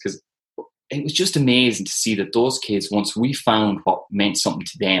story is because it was just amazing to see that those kids, once we found what meant something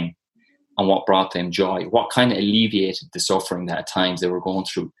to them and what brought them joy, what kind of alleviated the suffering that at times they were going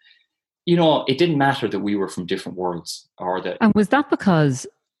through, it didn't matter that we were from different worlds, or that. And was that because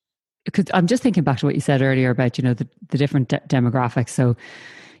I'm just thinking back to what you said earlier about, the different demographics. So,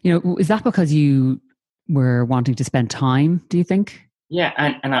 is that because you were wanting to spend time, do you think? Yeah.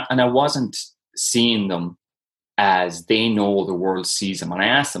 And I wasn't seeing them as they know the world sees them. And I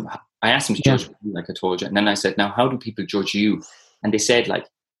asked them to judge me, like I told you. And then I said, now, how do people judge you? And they said, like,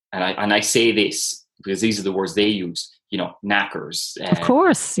 and I say this because these are the words they use, knackers. Of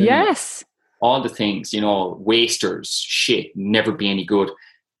course, yes. All the things, wasters, shit, never be any good.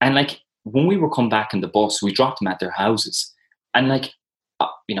 And like, when we were coming back in the bus, we dropped them at their houses. And like,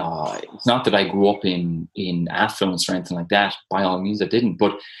 it's not that I grew up in affluence or anything like that. By all means, I didn't.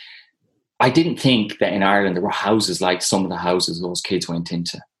 But I didn't think that in Ireland there were houses like some of the houses those kids went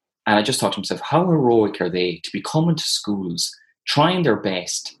into. And I just thought to myself, how heroic are they to be coming to schools, trying their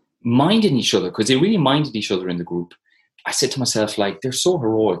best, minding each other, because they really minded each other in the group. I said to myself, like, they're so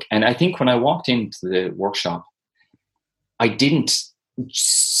heroic. And I think when I walked into the workshop, I didn't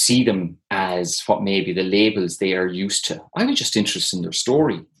see them as what maybe the labels they are used to. I was just interested in their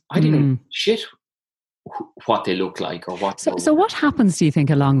story. I didn't shit what they look like or what. So what happens, do you think,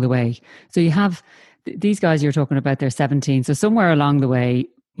 along the way? So you have these guys you're talking about, they're 17. So somewhere along the way,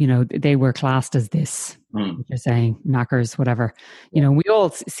 they were classed as this. Mm. You're saying knackers, whatever. We all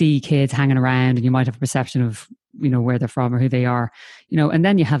see kids hanging around, and you might have a perception of where they're from or who they are. And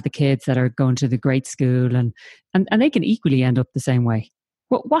then you have the kids that are going to the great school, and they can equally end up the same way.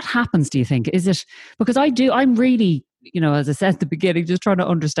 What happens, do you think? Is it because I'm really, as I said at the beginning, just trying to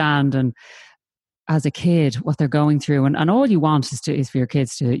understand, and as a kid, what they're going through, and all you want is for your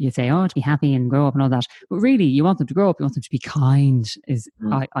kids to say, to be happy and grow up and all that. But really, you want them to grow up. You want them to be kind. Is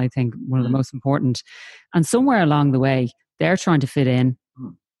I think one of the most important. And somewhere along the way, they're trying to fit in.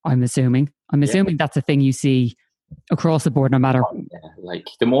 I'm assuming that's a thing you see across the board, no matter. Like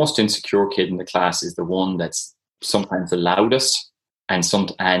the most insecure kid in the class is the one that's sometimes the loudest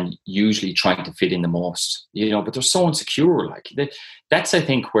and usually trying to fit in the most, but they're so insecure. That's, I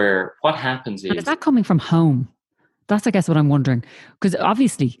think, where what happens is that coming from home? That's, I guess, what I'm wondering. Because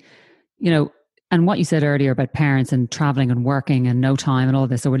obviously, and what you said earlier about parents and traveling and working and no time and all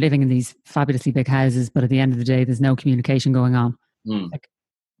this. So we're living in these fabulously big houses, but at the end of the day, there's no communication going on. Do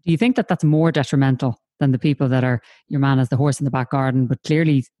you think that that's more detrimental than the people that are, your man has the horse in the back garden, but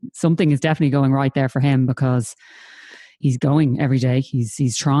clearly something is definitely going right there for him because he's going every day.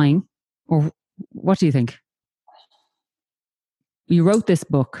 He's trying. Or what do you think? You wrote this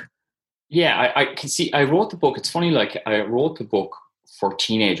book. Yeah, I can see. I wrote the book. It's funny, I wrote the book for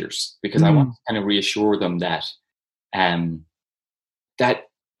teenagers because I want to kind of reassure them that that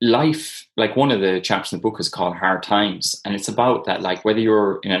life, like one of the chapters in the book is called Hard Times. And it's about that, whether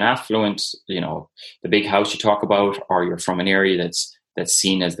you're in an affluent, the big house you talk about, or you're from an area that's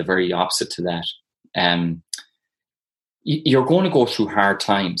seen as the very opposite to that. You're going to go through hard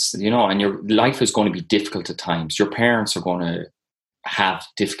times, and your life is going to be difficult at times. Your parents are going to have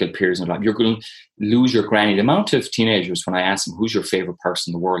difficult periods in life. You're going to lose your granny. The amount of teenagers, when I ask them, who's your favorite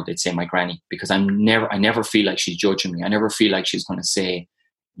person in the world, they'd say my granny, because I never feel like she's judging me. I never feel like she's going to say,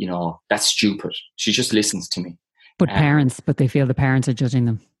 that's stupid. She just listens to me. But they feel the parents are judging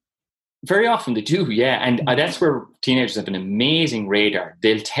them. Very often they do, yeah. And that's where teenagers have an amazing radar.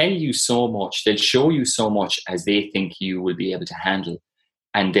 They'll tell you so much. They'll show you so much as they think you will be able to handle.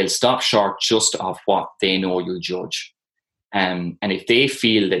 And they'll stop short just of what they know you'll judge. And if they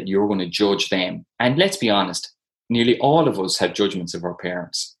feel that you're going to judge them, and let's be honest, nearly all of us have judgments of our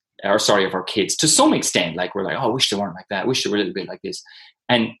parents, of our kids, to some extent. We're like, I wish they weren't like that. I wish they were a little bit like this.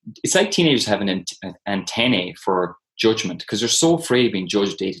 And it's like teenagers have an antennae for judgment because they're so afraid of being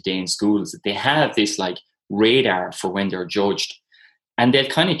judged day to day in schools that they have this radar for when they're judged, and they'll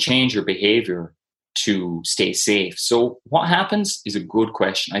kind of change your behavior to stay safe. So what happens is a good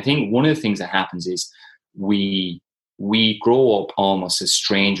question. I think one of the things that happens is we grow up almost as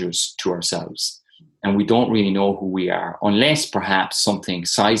strangers to ourselves, and we don't really know who we are unless perhaps something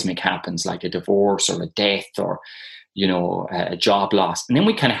seismic happens, like a divorce or a death or a job loss, and then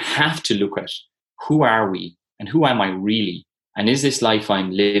we kind of have to look at who are we. And who am I really? And is this life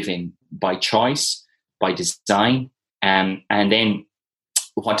I'm living by choice, by design? And then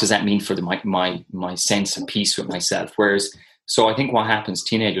what does that mean for my sense of peace with myself? So I think what happens,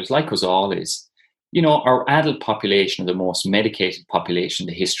 teenagers, like us all, is, our adult population are the most medicated population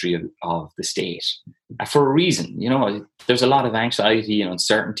in the history of the state. For a reason, there's a lot of anxiety and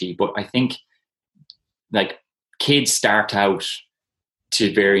uncertainty, but I think kids start out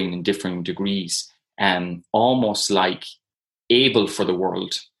to varying and differing degrees. Almost able for the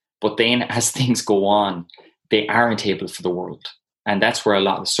world, but then as things go on, they aren't able for the world, and that's where a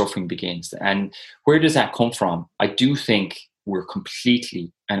lot of the suffering begins. And where does that come from? I do think we're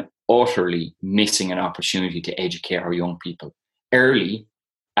completely and utterly missing an opportunity to educate our young people early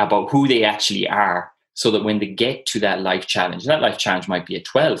about who they actually are, so that when they get to that life challenge might be at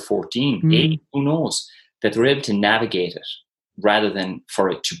 12, 14, 8, who knows, that they're able to navigate it rather than for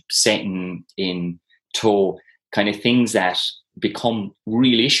it to set in tow kind of things that become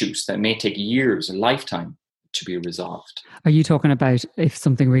real issues that may take years, a lifetime to be resolved. Are you talking about if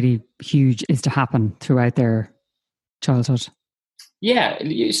something really huge is to happen throughout their childhood? Yeah.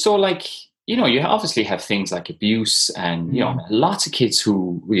 So you obviously have things like abuse and, lots of kids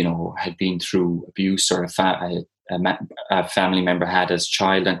who, had been through abuse or a family member had as a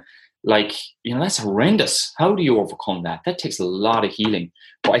child. And that's horrendous. How do you overcome that? That takes a lot of healing.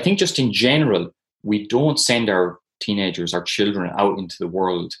 But I think just in general, we don't send our teenagers, our children out into the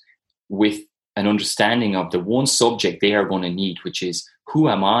world with an understanding of the one subject they are going to need, which is, who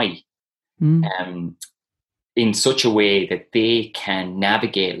am I? In such a way that they can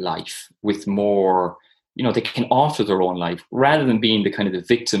navigate life with more, they can author their own life rather than being the kind of the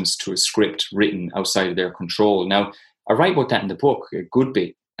victims to a script written outside of their control. Now, I write about that in the book a good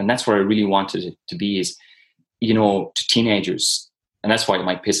bit, and that's where I really wanted it to be is, to teenagers, and that's why it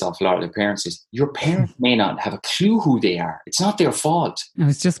might piss off a lot of their parents, is your parents may not have a clue who they are. It's not their fault. I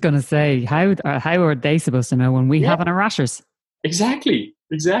was just going to say, how are they supposed to know when we have our rashers? Exactly.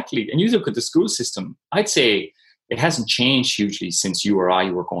 And you look at the school system, I'd say it hasn't changed hugely since you or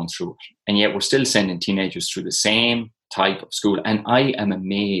I were going through it. And yet we're still sending teenagers through the same type of school. And I am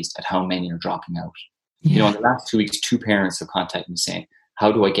amazed at how many are dropping out. Yeah. You know, in the last 2 weeks, 2 parents have contacted me saying,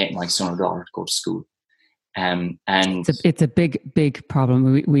 how do I get my son or daughter to go to school? And it's a big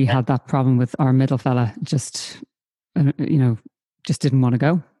problem. We had that problem with our middle fella, just didn't want to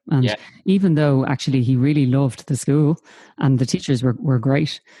go. And even though actually he really loved the school and the teachers were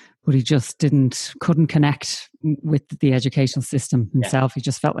great, but he just couldn't connect with the educational system himself. He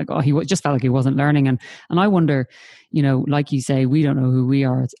just felt like, he wasn't learning. And I wonder, you know, like you say, we don't know who we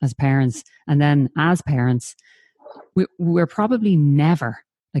are as parents. And then as parents, we're probably never,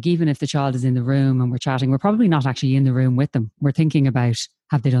 like, even if the child is in the room and we're chatting, we're probably not actually in the room with them. We're thinking about,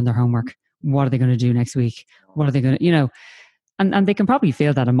 have they done their homework? What are they going to do next week? What are they going to, you know, and they can probably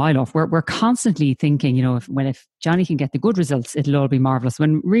feel that a mile off. We're constantly thinking, you know, if Johnny can get the good results, it'll all be marvelous.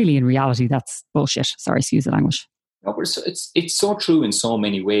 When really, in reality, that's bullshit. Sorry, excuse the language. No, it's so true in so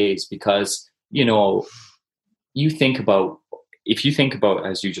many ways, because, you know, if you think about,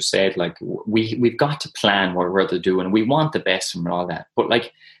 as you just said, like we've got to plan what we're to do, and we want the best from all that. But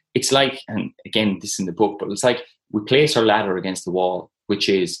like, it's like, and again, this is in the book, but it's like we place our ladder against the wall, which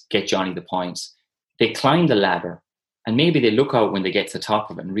is get Johnny the points. They climb the ladder, and maybe they look out when they get to the top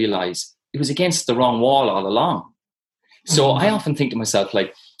of it and realize it was against the wrong wall all along. So I often think to myself,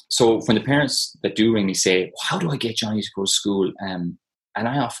 like, so when the parents that do ring me say, how do I get Johnny to go to school? And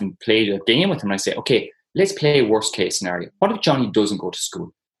I often play a game with them, and I say, okay, let's play a worst case scenario. What if Johnny doesn't go to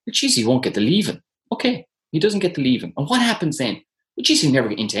school? Well, geez, he won't get the leaving. Okay, he doesn't get the leaving. And what happens then? Well, geez, he'll never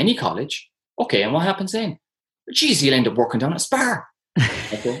get into any college. Okay, and what happens then? Well, geez, he'll end up working down at Spar.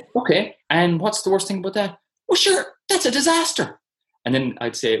 Okay, and what's the worst thing about that? Well, sure, that's a disaster. And then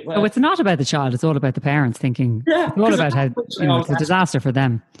I'd say, well, it's not about the child. It's all about the parents thinking. It's all about how, you know, it's a disaster for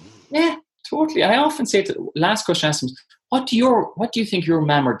them. Yeah, totally. I often say, last question I ask them, what do you think your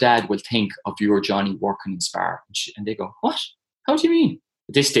mum or dad will think of your Johnny working in Spar? And they go, what? How do you mean?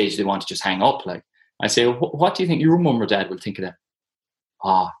 At this stage, they want to just hang up. Like, I say, what do you think your mum or dad will think of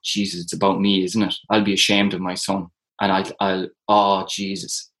that? Jesus, it's about me, isn't it? I'll be ashamed of my son. And I'll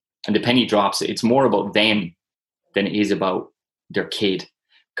Jesus. And the penny drops. It's more about them than it is about their kid.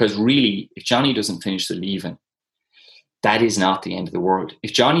 Because really, if Johnny doesn't finish the leaving, that is not the end of the world.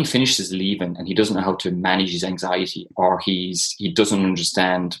 If Johnny finishes the leaving and he doesn't know how to manage his anxiety, or he doesn't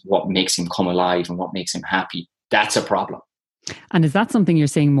understand what makes him come alive and what makes him happy, that's a problem. And is that something you're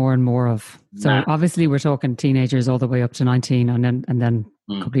seeing more and more of? So obviously we're talking teenagers all the way up to 19, and then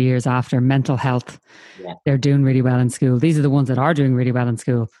a couple of years after, mental health. Yeah. They're doing really well in school. These are the ones that are doing really well in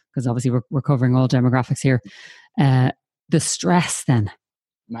school, because obviously we're covering all demographics here. The stress then.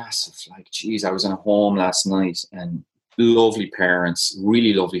 Massive. Like, geez, I was in a home last night, and lovely parents,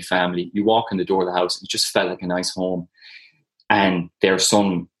 really lovely family. You walk in the door of the house, it just felt like a nice home. And their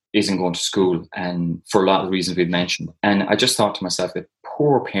son isn't going to school, and for a lot of the reasons we've mentioned. And I just thought to myself that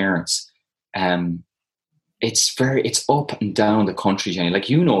poor parents, it's up and down the country, Jenny. Like,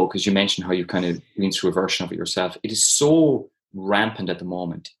 you know, because you mentioned how you kind of been through a version of it yourself. It is so rampant at the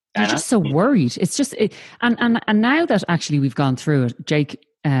moment. You're just so worried. It's just, and now that actually we've gone through it, Jake,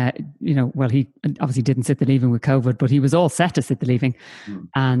 you know, well, he obviously didn't sit the leaving with COVID, but he was all set to sit the leaving.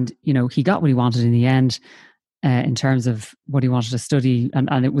 And, you know, he got what he wanted in the end, in terms of what he wanted to study.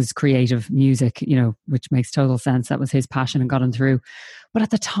 And it was creative music, you know, which makes total sense. That was his passion and got him through. But at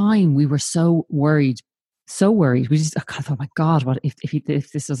the time we were so worried. We just, I thought, my God, what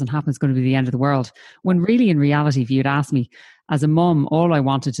if this doesn't happen, it's going to be the end of the world. When really, in reality, if you'd asked me as a mum, all I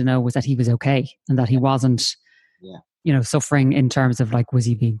wanted to know was that he was okay and that he wasn't, you know, suffering in terms of, like, was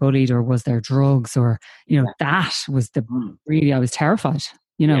he being bullied, or was there drugs, or, you know, that was really, I was terrified,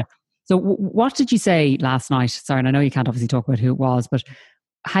 you know. So what did you say last night? Sorry, and I know you can't obviously talk about who it was, but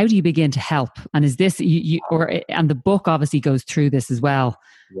how do you begin to help? And is this, and the book obviously goes through this as well,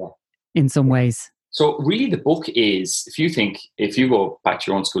 in some ways. So really the book is, if you go back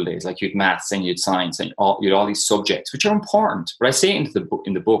to your own school days, like you'd maths and you'd science and you'd all these subjects, which are important. But I say in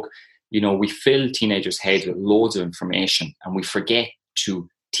the book, you know, we fill teenagers' heads with loads of information, and we forget to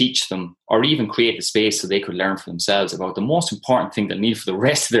teach them, or even create the space so they could learn for themselves about the most important thing they'll need for the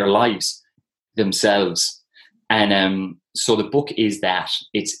rest of their lives, themselves. And so the book is that.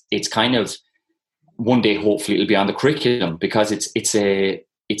 It's kind of, one day hopefully it'll be on the curriculum, because it's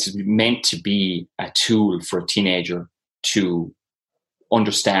meant to be a tool for a teenager to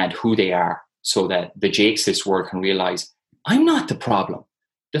understand who they are, so that the Jakes this world can realize I'm not the problem.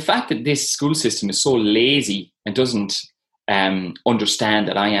 The fact that this school system is so lazy and doesn't understand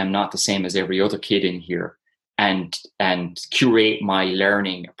that I am not the same as every other kid in here and curate my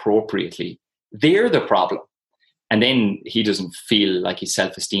learning appropriately, they're the problem. And then he doesn't feel like his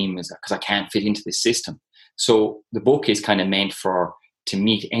self-esteem is because I can't fit into this system. So the book is kind of meant to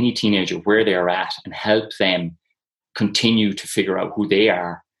meet any teenager where they're at and help them continue to figure out who they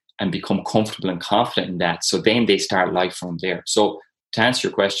are and become comfortable and confident in that. So then they start life from there. So to answer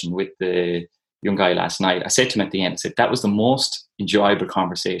your question with the young guy last night, I said to him at the end, I said, that was the most enjoyable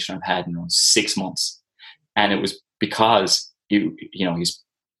conversation I've had in around 6 months. And it was because, his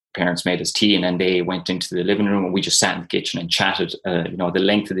parents made us tea and then they went into the living room and we just sat in the kitchen and chatted, the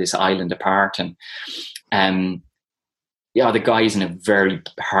length of this island apart. And the guy is in a very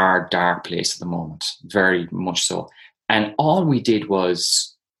hard, dark place at the moment, very much so. And all we did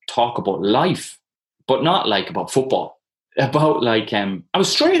was talk about life, but not like about football. About like, I was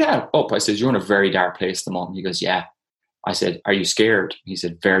straight up. I said, you're in a very dark place at the moment. He goes, yeah. I said, are you scared? He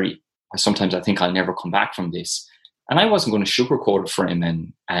said, very. Sometimes I think I'll never come back from this. And I wasn't going to sugarcoat it for him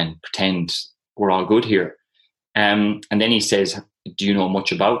and pretend we're all good here. And then he says, do you know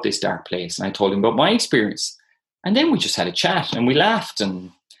much about this dark place? And I told him about my experience. And then we just had a chat and we laughed.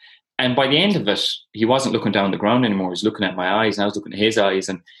 And by the end of it, he wasn't looking down the ground anymore. He was looking at my eyes and I was looking at his eyes.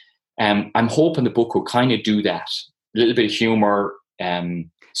 And I'm hoping the book will kind of do that. A little bit of humor.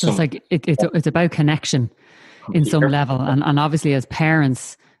 So it's like it's about connection in some level. And obviously as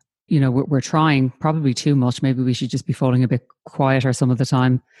parents, we're trying probably too much. Maybe we should just be falling a bit quieter some of the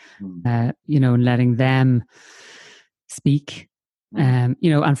time, and letting them speak. And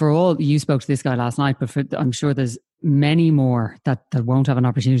for all, you spoke to this guy last night, but I'm sure there's many more that won't have an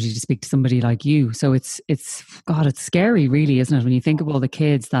opportunity to speak to somebody like you. So it's scary really, isn't it? When you think of all the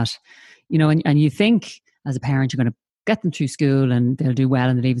kids that, and you think as a parent, you're going to get them through school and they'll do well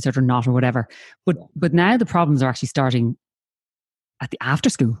and they'll even cert or not or whatever. But now the problems are actually starting at the after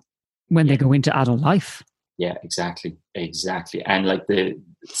school when they go into adult life. Yeah, exactly. And like the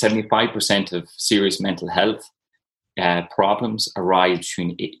 75% of serious mental health problems arise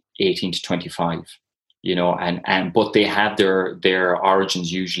between 18 to 25, but they have their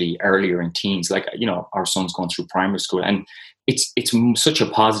origins usually earlier in teens. Like, our son's going through primary school and it's such a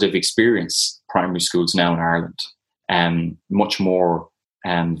positive experience, primary schools now in Ireland, much more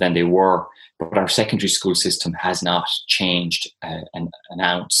than they were. But our secondary school system has not changed an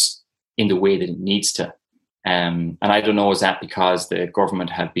ounce in the way that it needs to. And I don't know, is that because the government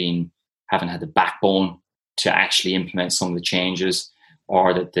haven't had the backbone to actually implement some of the changes,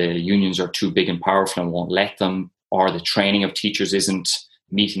 or that the unions are too big and powerful and won't let them, or the training of teachers isn't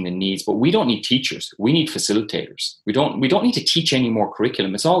meeting the needs. But we don't need teachers. We need facilitators. We don't need to teach any more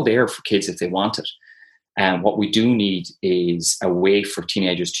curriculum. It's all there for kids if they want it. And what we do need is a way for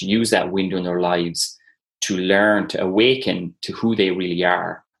teenagers to use that window in their lives to learn, to awaken to who they really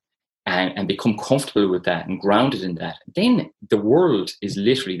are and become comfortable with that and grounded in that. Then the world is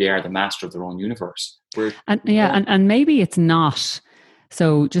literally, they are the master of their own universe. And maybe it's not.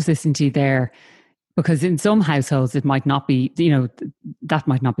 So just listening to you there, because in some households it might not be, that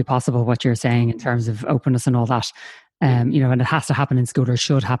might not be possible, what you're saying in terms of openness and all that. And it has to happen in school, or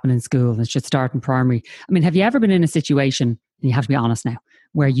should happen in school, and it should start in primary. I mean, have you ever been in a situation, and you have to be honest now,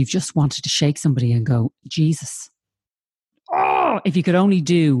 where you've just wanted to shake somebody and go, Jesus, if you could only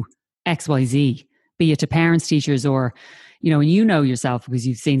do X, Y, Z, be it to parents, teachers, or, and yourself, because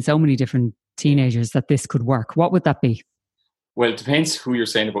you've seen so many different teenagers, that this could work. What would that be? Well, it depends who you're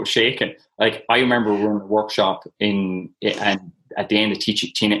saying about shaking. Like, I remember we were in a workshop and at the end, the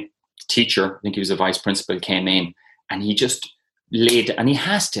teacher, I think he was a vice principal, came in and he just laid, and he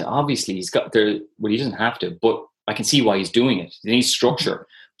has to, obviously, he doesn't have to, but I can see why he's doing it. He needs structure.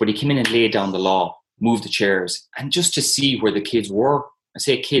 But he came in and laid down the law, moved the chairs, and just to see where the kids were. I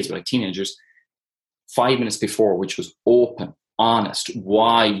say kids, but like teenagers, 5 minutes before, which was open, honest,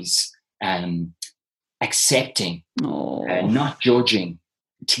 wise, accepting, not judging,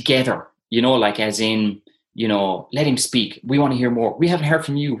 together, like as in, let him speak. We want to hear more. We haven't heard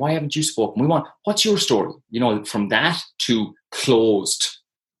from you. Why haven't you spoken? What's your story? From that to closed,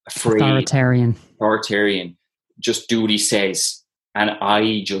 afraid, authoritarian, just do what he says. And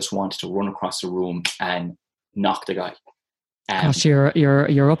I just wanted to run across the room and knock the guy. Gosh,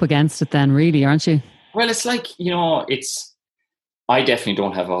 you're up against it then, really, aren't you? Well, it's like, I definitely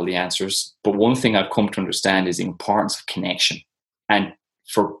don't have all the answers, but one thing I've come to understand is the importance of connection. And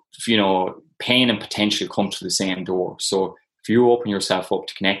for, pain and potential come to the same door. So if you open yourself up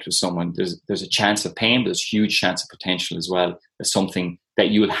to connect with someone, there's a chance of pain, but there's a huge chance of potential as well as something that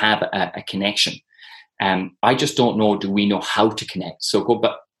you will have a connection. I just don't know, do we know how to connect? So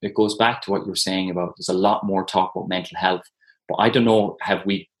it goes back to what you were saying about, there's a lot more talk about mental health, but I don't know, have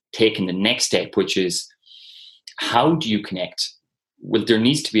we taken the next step, which is, how do you connect? Well, there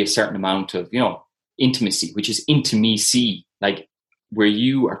needs to be a certain amount of, intimacy, which is intimacy, like where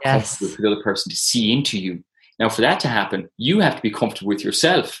you are comfortable with the other person to see into you. Now, for that to happen, you have to be comfortable with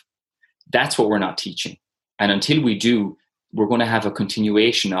yourself. That's what we're not teaching. And until we do, we're going to have a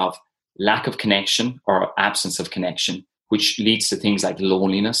continuation of lack of connection or absence of connection, which leads to things like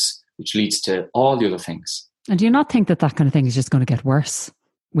loneliness, which leads to all the other things. And do you not think that kind of thing is just going to get worse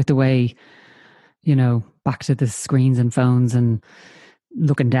with the way, back to the screens and phones and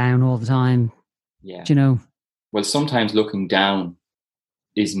looking down all the time? Yeah. Do you know? Well, sometimes looking down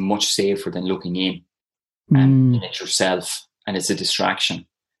is much safer than looking in and at yourself, and it's a distraction.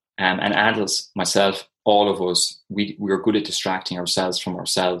 And adults, myself, all of us, we're good at distracting ourselves from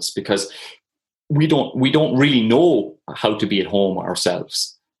ourselves, because we don't really know how to be at home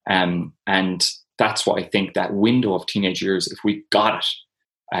ourselves. And that's what I think, that window of teenage years, if we got it,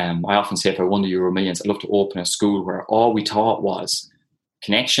 I often say, if I won the Euro Millions, I'd love to open a school where all we taught was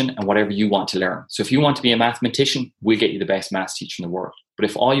connection and whatever you want to learn. So if you want to be a mathematician, we'll get you the best maths teacher in the world. But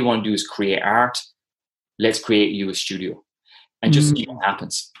if all you want to do is create art, let's create you a studio and just see what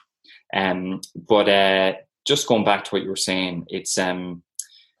happens. But just going back to what you were saying, it's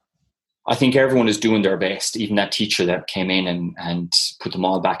I think everyone is doing their best. Even that teacher that came in and put them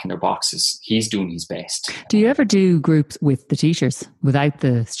all back in their boxes, he's doing his best. Do you ever do groups with the teachers without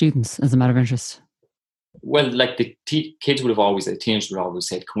the students, as a matter of interest? Well, like the teenagers would always said,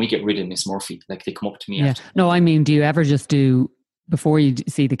 can we get rid of Miss Murphy? Like, they come up to me. Yeah. No, I mean, do you ever just do, before you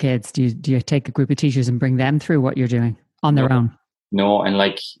see the kids, do you take a group of teachers and bring them through what you're doing on their own? No, and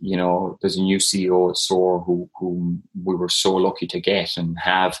there's a new CEO at SOAR who we were so lucky to get and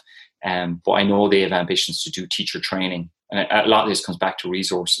have. But I know they have ambitions to do teacher training. And a lot of this comes back to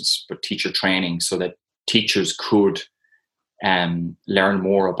resources, but teacher training, so that teachers could learn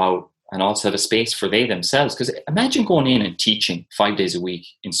more about, and also have a space for they themselves. Because imagine going in and teaching 5 days a week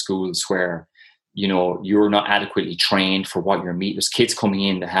in schools where, you're not adequately trained for what you're meeting. There's kids coming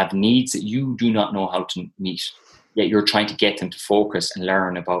in that have needs that you do not know how to meet, yet you're trying to get them to focus and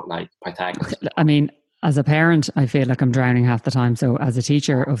learn about, like, Pythagoras. I mean, as a parent, I feel like I'm drowning half the time. So as a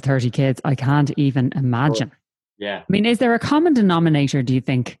teacher of 30 kids, I can't even imagine. Yeah. I mean, is there a common denominator, do you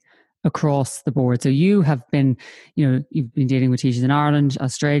think, across the board? So you have been, you've been dealing with teachers in Ireland,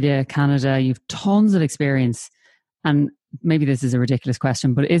 Australia, Canada, you've tons of experience. And maybe this is a ridiculous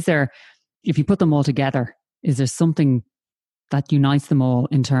question, but is there, if you put them all together, is there something that unites them all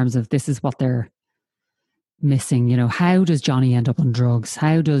in terms of this is what they're missing? How does Johnny end up on drugs?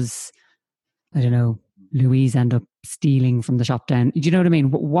 How does, I don't know, Louise end up stealing from the shop down? Do you know what I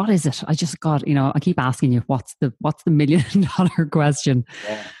mean? What is it? I just got, I keep asking you, what's the $1 million question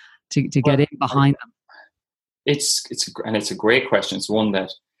to get in behind them? It's a great question. It's one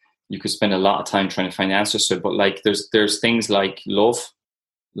that you could spend a lot of time trying to find answers to. But like, there's things like love.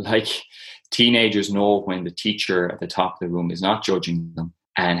 Like, teenagers know when the teacher at the top of the room is not judging them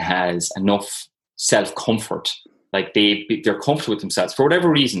and has enough self-comfort. Like, they're comfortable with themselves for whatever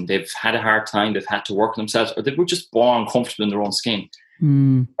reason. They've had a hard time, they've had to work on themselves, or they were just born comfortable in their own skin.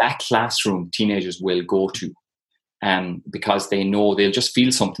 That classroom teenagers will go to, because they know they'll just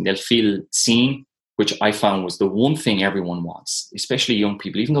feel something. They'll feel seen, which I found was the one thing everyone wants, especially young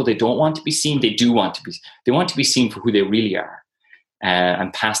people. Even though they don't want to be seen, they want to be seen for who they really are,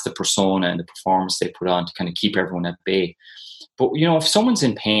 and past the persona and the performance they put on to kind of keep everyone at bay. But, if someone's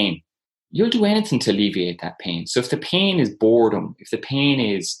in pain, you'll do anything to alleviate that pain. So if the pain is boredom, if the pain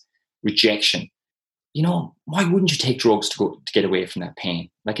is rejection, why wouldn't you take drugs to get away from that pain?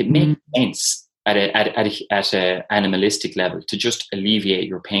 Like, it makes sense at a animalistic level to just alleviate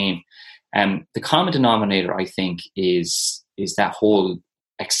your pain. The common denominator, I think, is that whole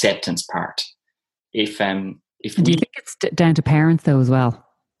acceptance part. Do you think it's down to parents though as well?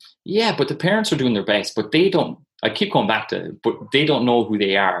 Yeah, but the parents are doing their best, but they don't. I keep going back to it, but they don't know who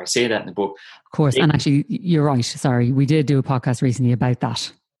they are. I say that in the book. Of course, and actually, you're right. Sorry, we did do a podcast recently about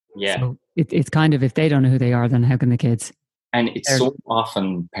that. Yeah. So it's kind of, if they don't know who they are, then how can the kids? And it's so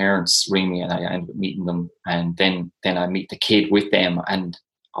often parents ring me and I end up meeting them, and then I meet the kid with them,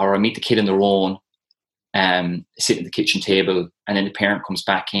 or I meet the kid on their own, sitting at the kitchen table, and then the parent comes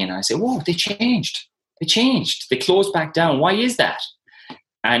back in and I say, whoa, they changed. They closed back down. Why is that?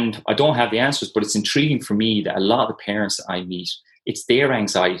 And I don't have the answers, but it's intriguing for me that a lot of the parents that I meet, it's their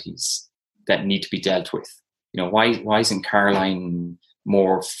anxieties that need to be dealt with. Why isn't Caroline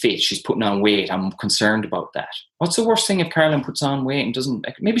more fit? She's putting on weight. I'm concerned about that. What's the worst thing if Caroline puts on weight and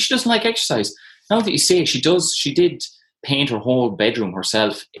maybe she doesn't like exercise? now that you say she did paint her whole bedroom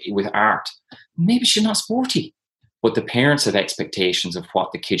herself with art. Maybe she's not sporty, but the parents have expectations of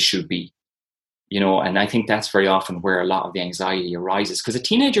what the kids should be, and I think that's very often where a lot of the anxiety arises, because a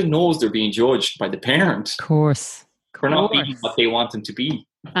teenager knows they're being judged by the parent. Of course. For not being what they want them to be.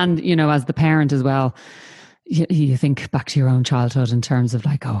 And, as the parent as well, you think back to your own childhood in terms of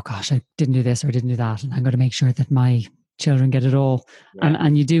like, oh gosh, I didn't do this or I didn't do that, and I'm going to make sure that my children get it all. Yeah.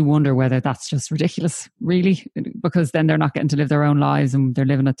 And you do wonder whether that's just ridiculous, really, because then they're not getting to live their own lives and they're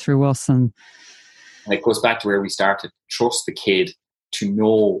living it through us. And it goes back to where we started. Trust the kid to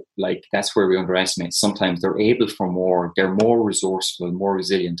know, like, that's where we underestimate. Sometimes they're able for more, they're more resourceful, more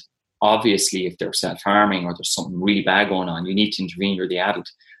resilient. Obviously, if they're self-harming or there's something really bad going on, you need to intervene, you're the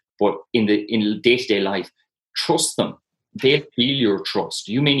adult. But in day-to-day life, trust them. They'll feel your trust.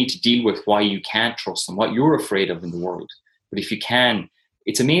 You may need to deal with why you can't trust them, what you're afraid of in the world. But if you can,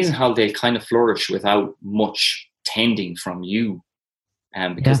 it's amazing how they'll kind of flourish without much tending from you.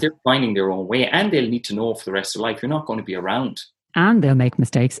 Because they're finding their own way, and they'll need to know for the rest of their life, you're not going to be around. And they'll make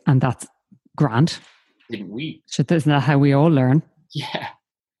mistakes, and that's grand. Didn't we? Isn't that how we all learn? Yeah.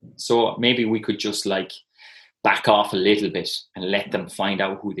 So maybe we could just like back off a little bit and let them find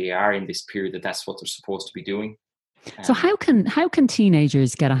out who they are in this period, that's what they're supposed to be doing. So how can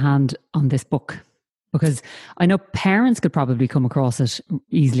teenagers get a hand on this book? Because I know parents could probably come across it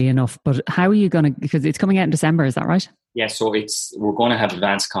easily enough, but how are you going to, because it's coming out in December, is that right? Yeah, so we're going to have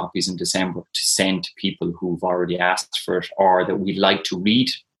advanced copies in December to send to people who've already asked for it or that we'd like to read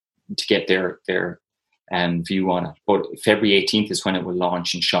to get their view on it. But February 18th is when it will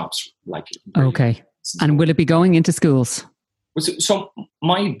launch in shops. Okay. And will it be going into schools? So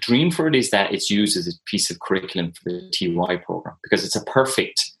my dream for it is that it's used as a piece of curriculum for the TY program, because it's a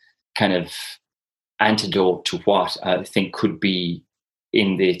perfect kind of antidote to what I think could be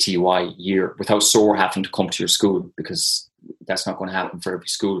in the TY year without SOAR having to come to your school, because that's not going to happen for every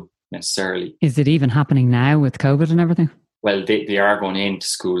school necessarily. Is it even happening now with COVID and everything? Well, they are going into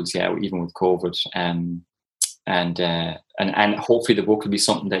schools, yeah, even with COVID. And hopefully the book will be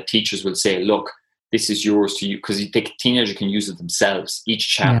something that teachers will say, look, this is yours to use, because the teenager can use it themselves. Each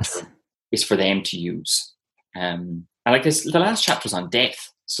chapter is for them to use. And like this, the last chapter was on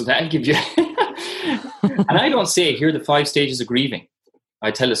death. So that'll give you... And I don't say, here are the 5 stages of grieving.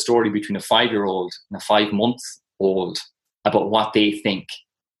 I tell a story between a 5-year-old and a 5-month-old about what they think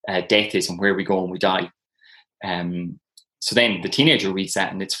death is and where we go when we die. So then the teenager reads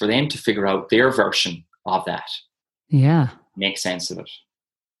that, and it's for them to figure out their version of that. Yeah. Make sense of it.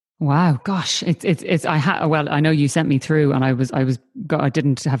 Wow, gosh, I know you sent me through, and I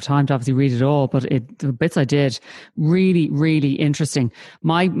didn't have time to obviously read it all, but the bits I did, really, really interesting.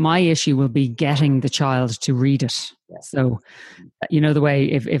 My issue will be getting the child to read it. Yeah. So, the way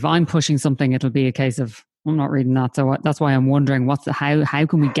if I'm pushing something, it'll be a case of I'm not reading that. So that's why I'm wondering how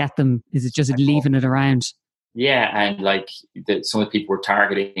can we get them? Is it just leaving it around? Yeah, and some of the people we're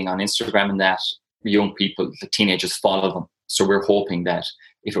targeting on Instagram and that young people, the teenagers follow them. So we're hoping that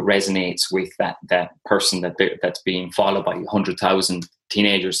if it resonates with that person that's being followed by 100,000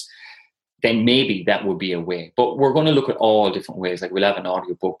 teenagers, then maybe that would be a way. But we're going to look at all different ways. Like we'll have an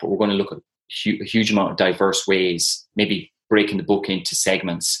audio book, but we're going to look at a huge amount of diverse ways, maybe breaking the book into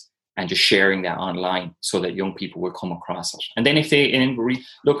segments and just sharing that online so that young people will come across it. And then if they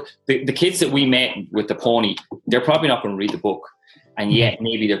look, the kids that we met with the pony, they're probably not going to read the book, and yet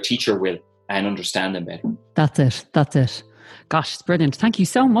maybe their teacher will and understand them better. That's it. Gosh, it's brilliant. Thank you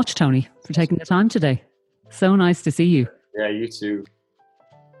so much, Tony, for taking the time today. So nice to see you. Yeah, you too.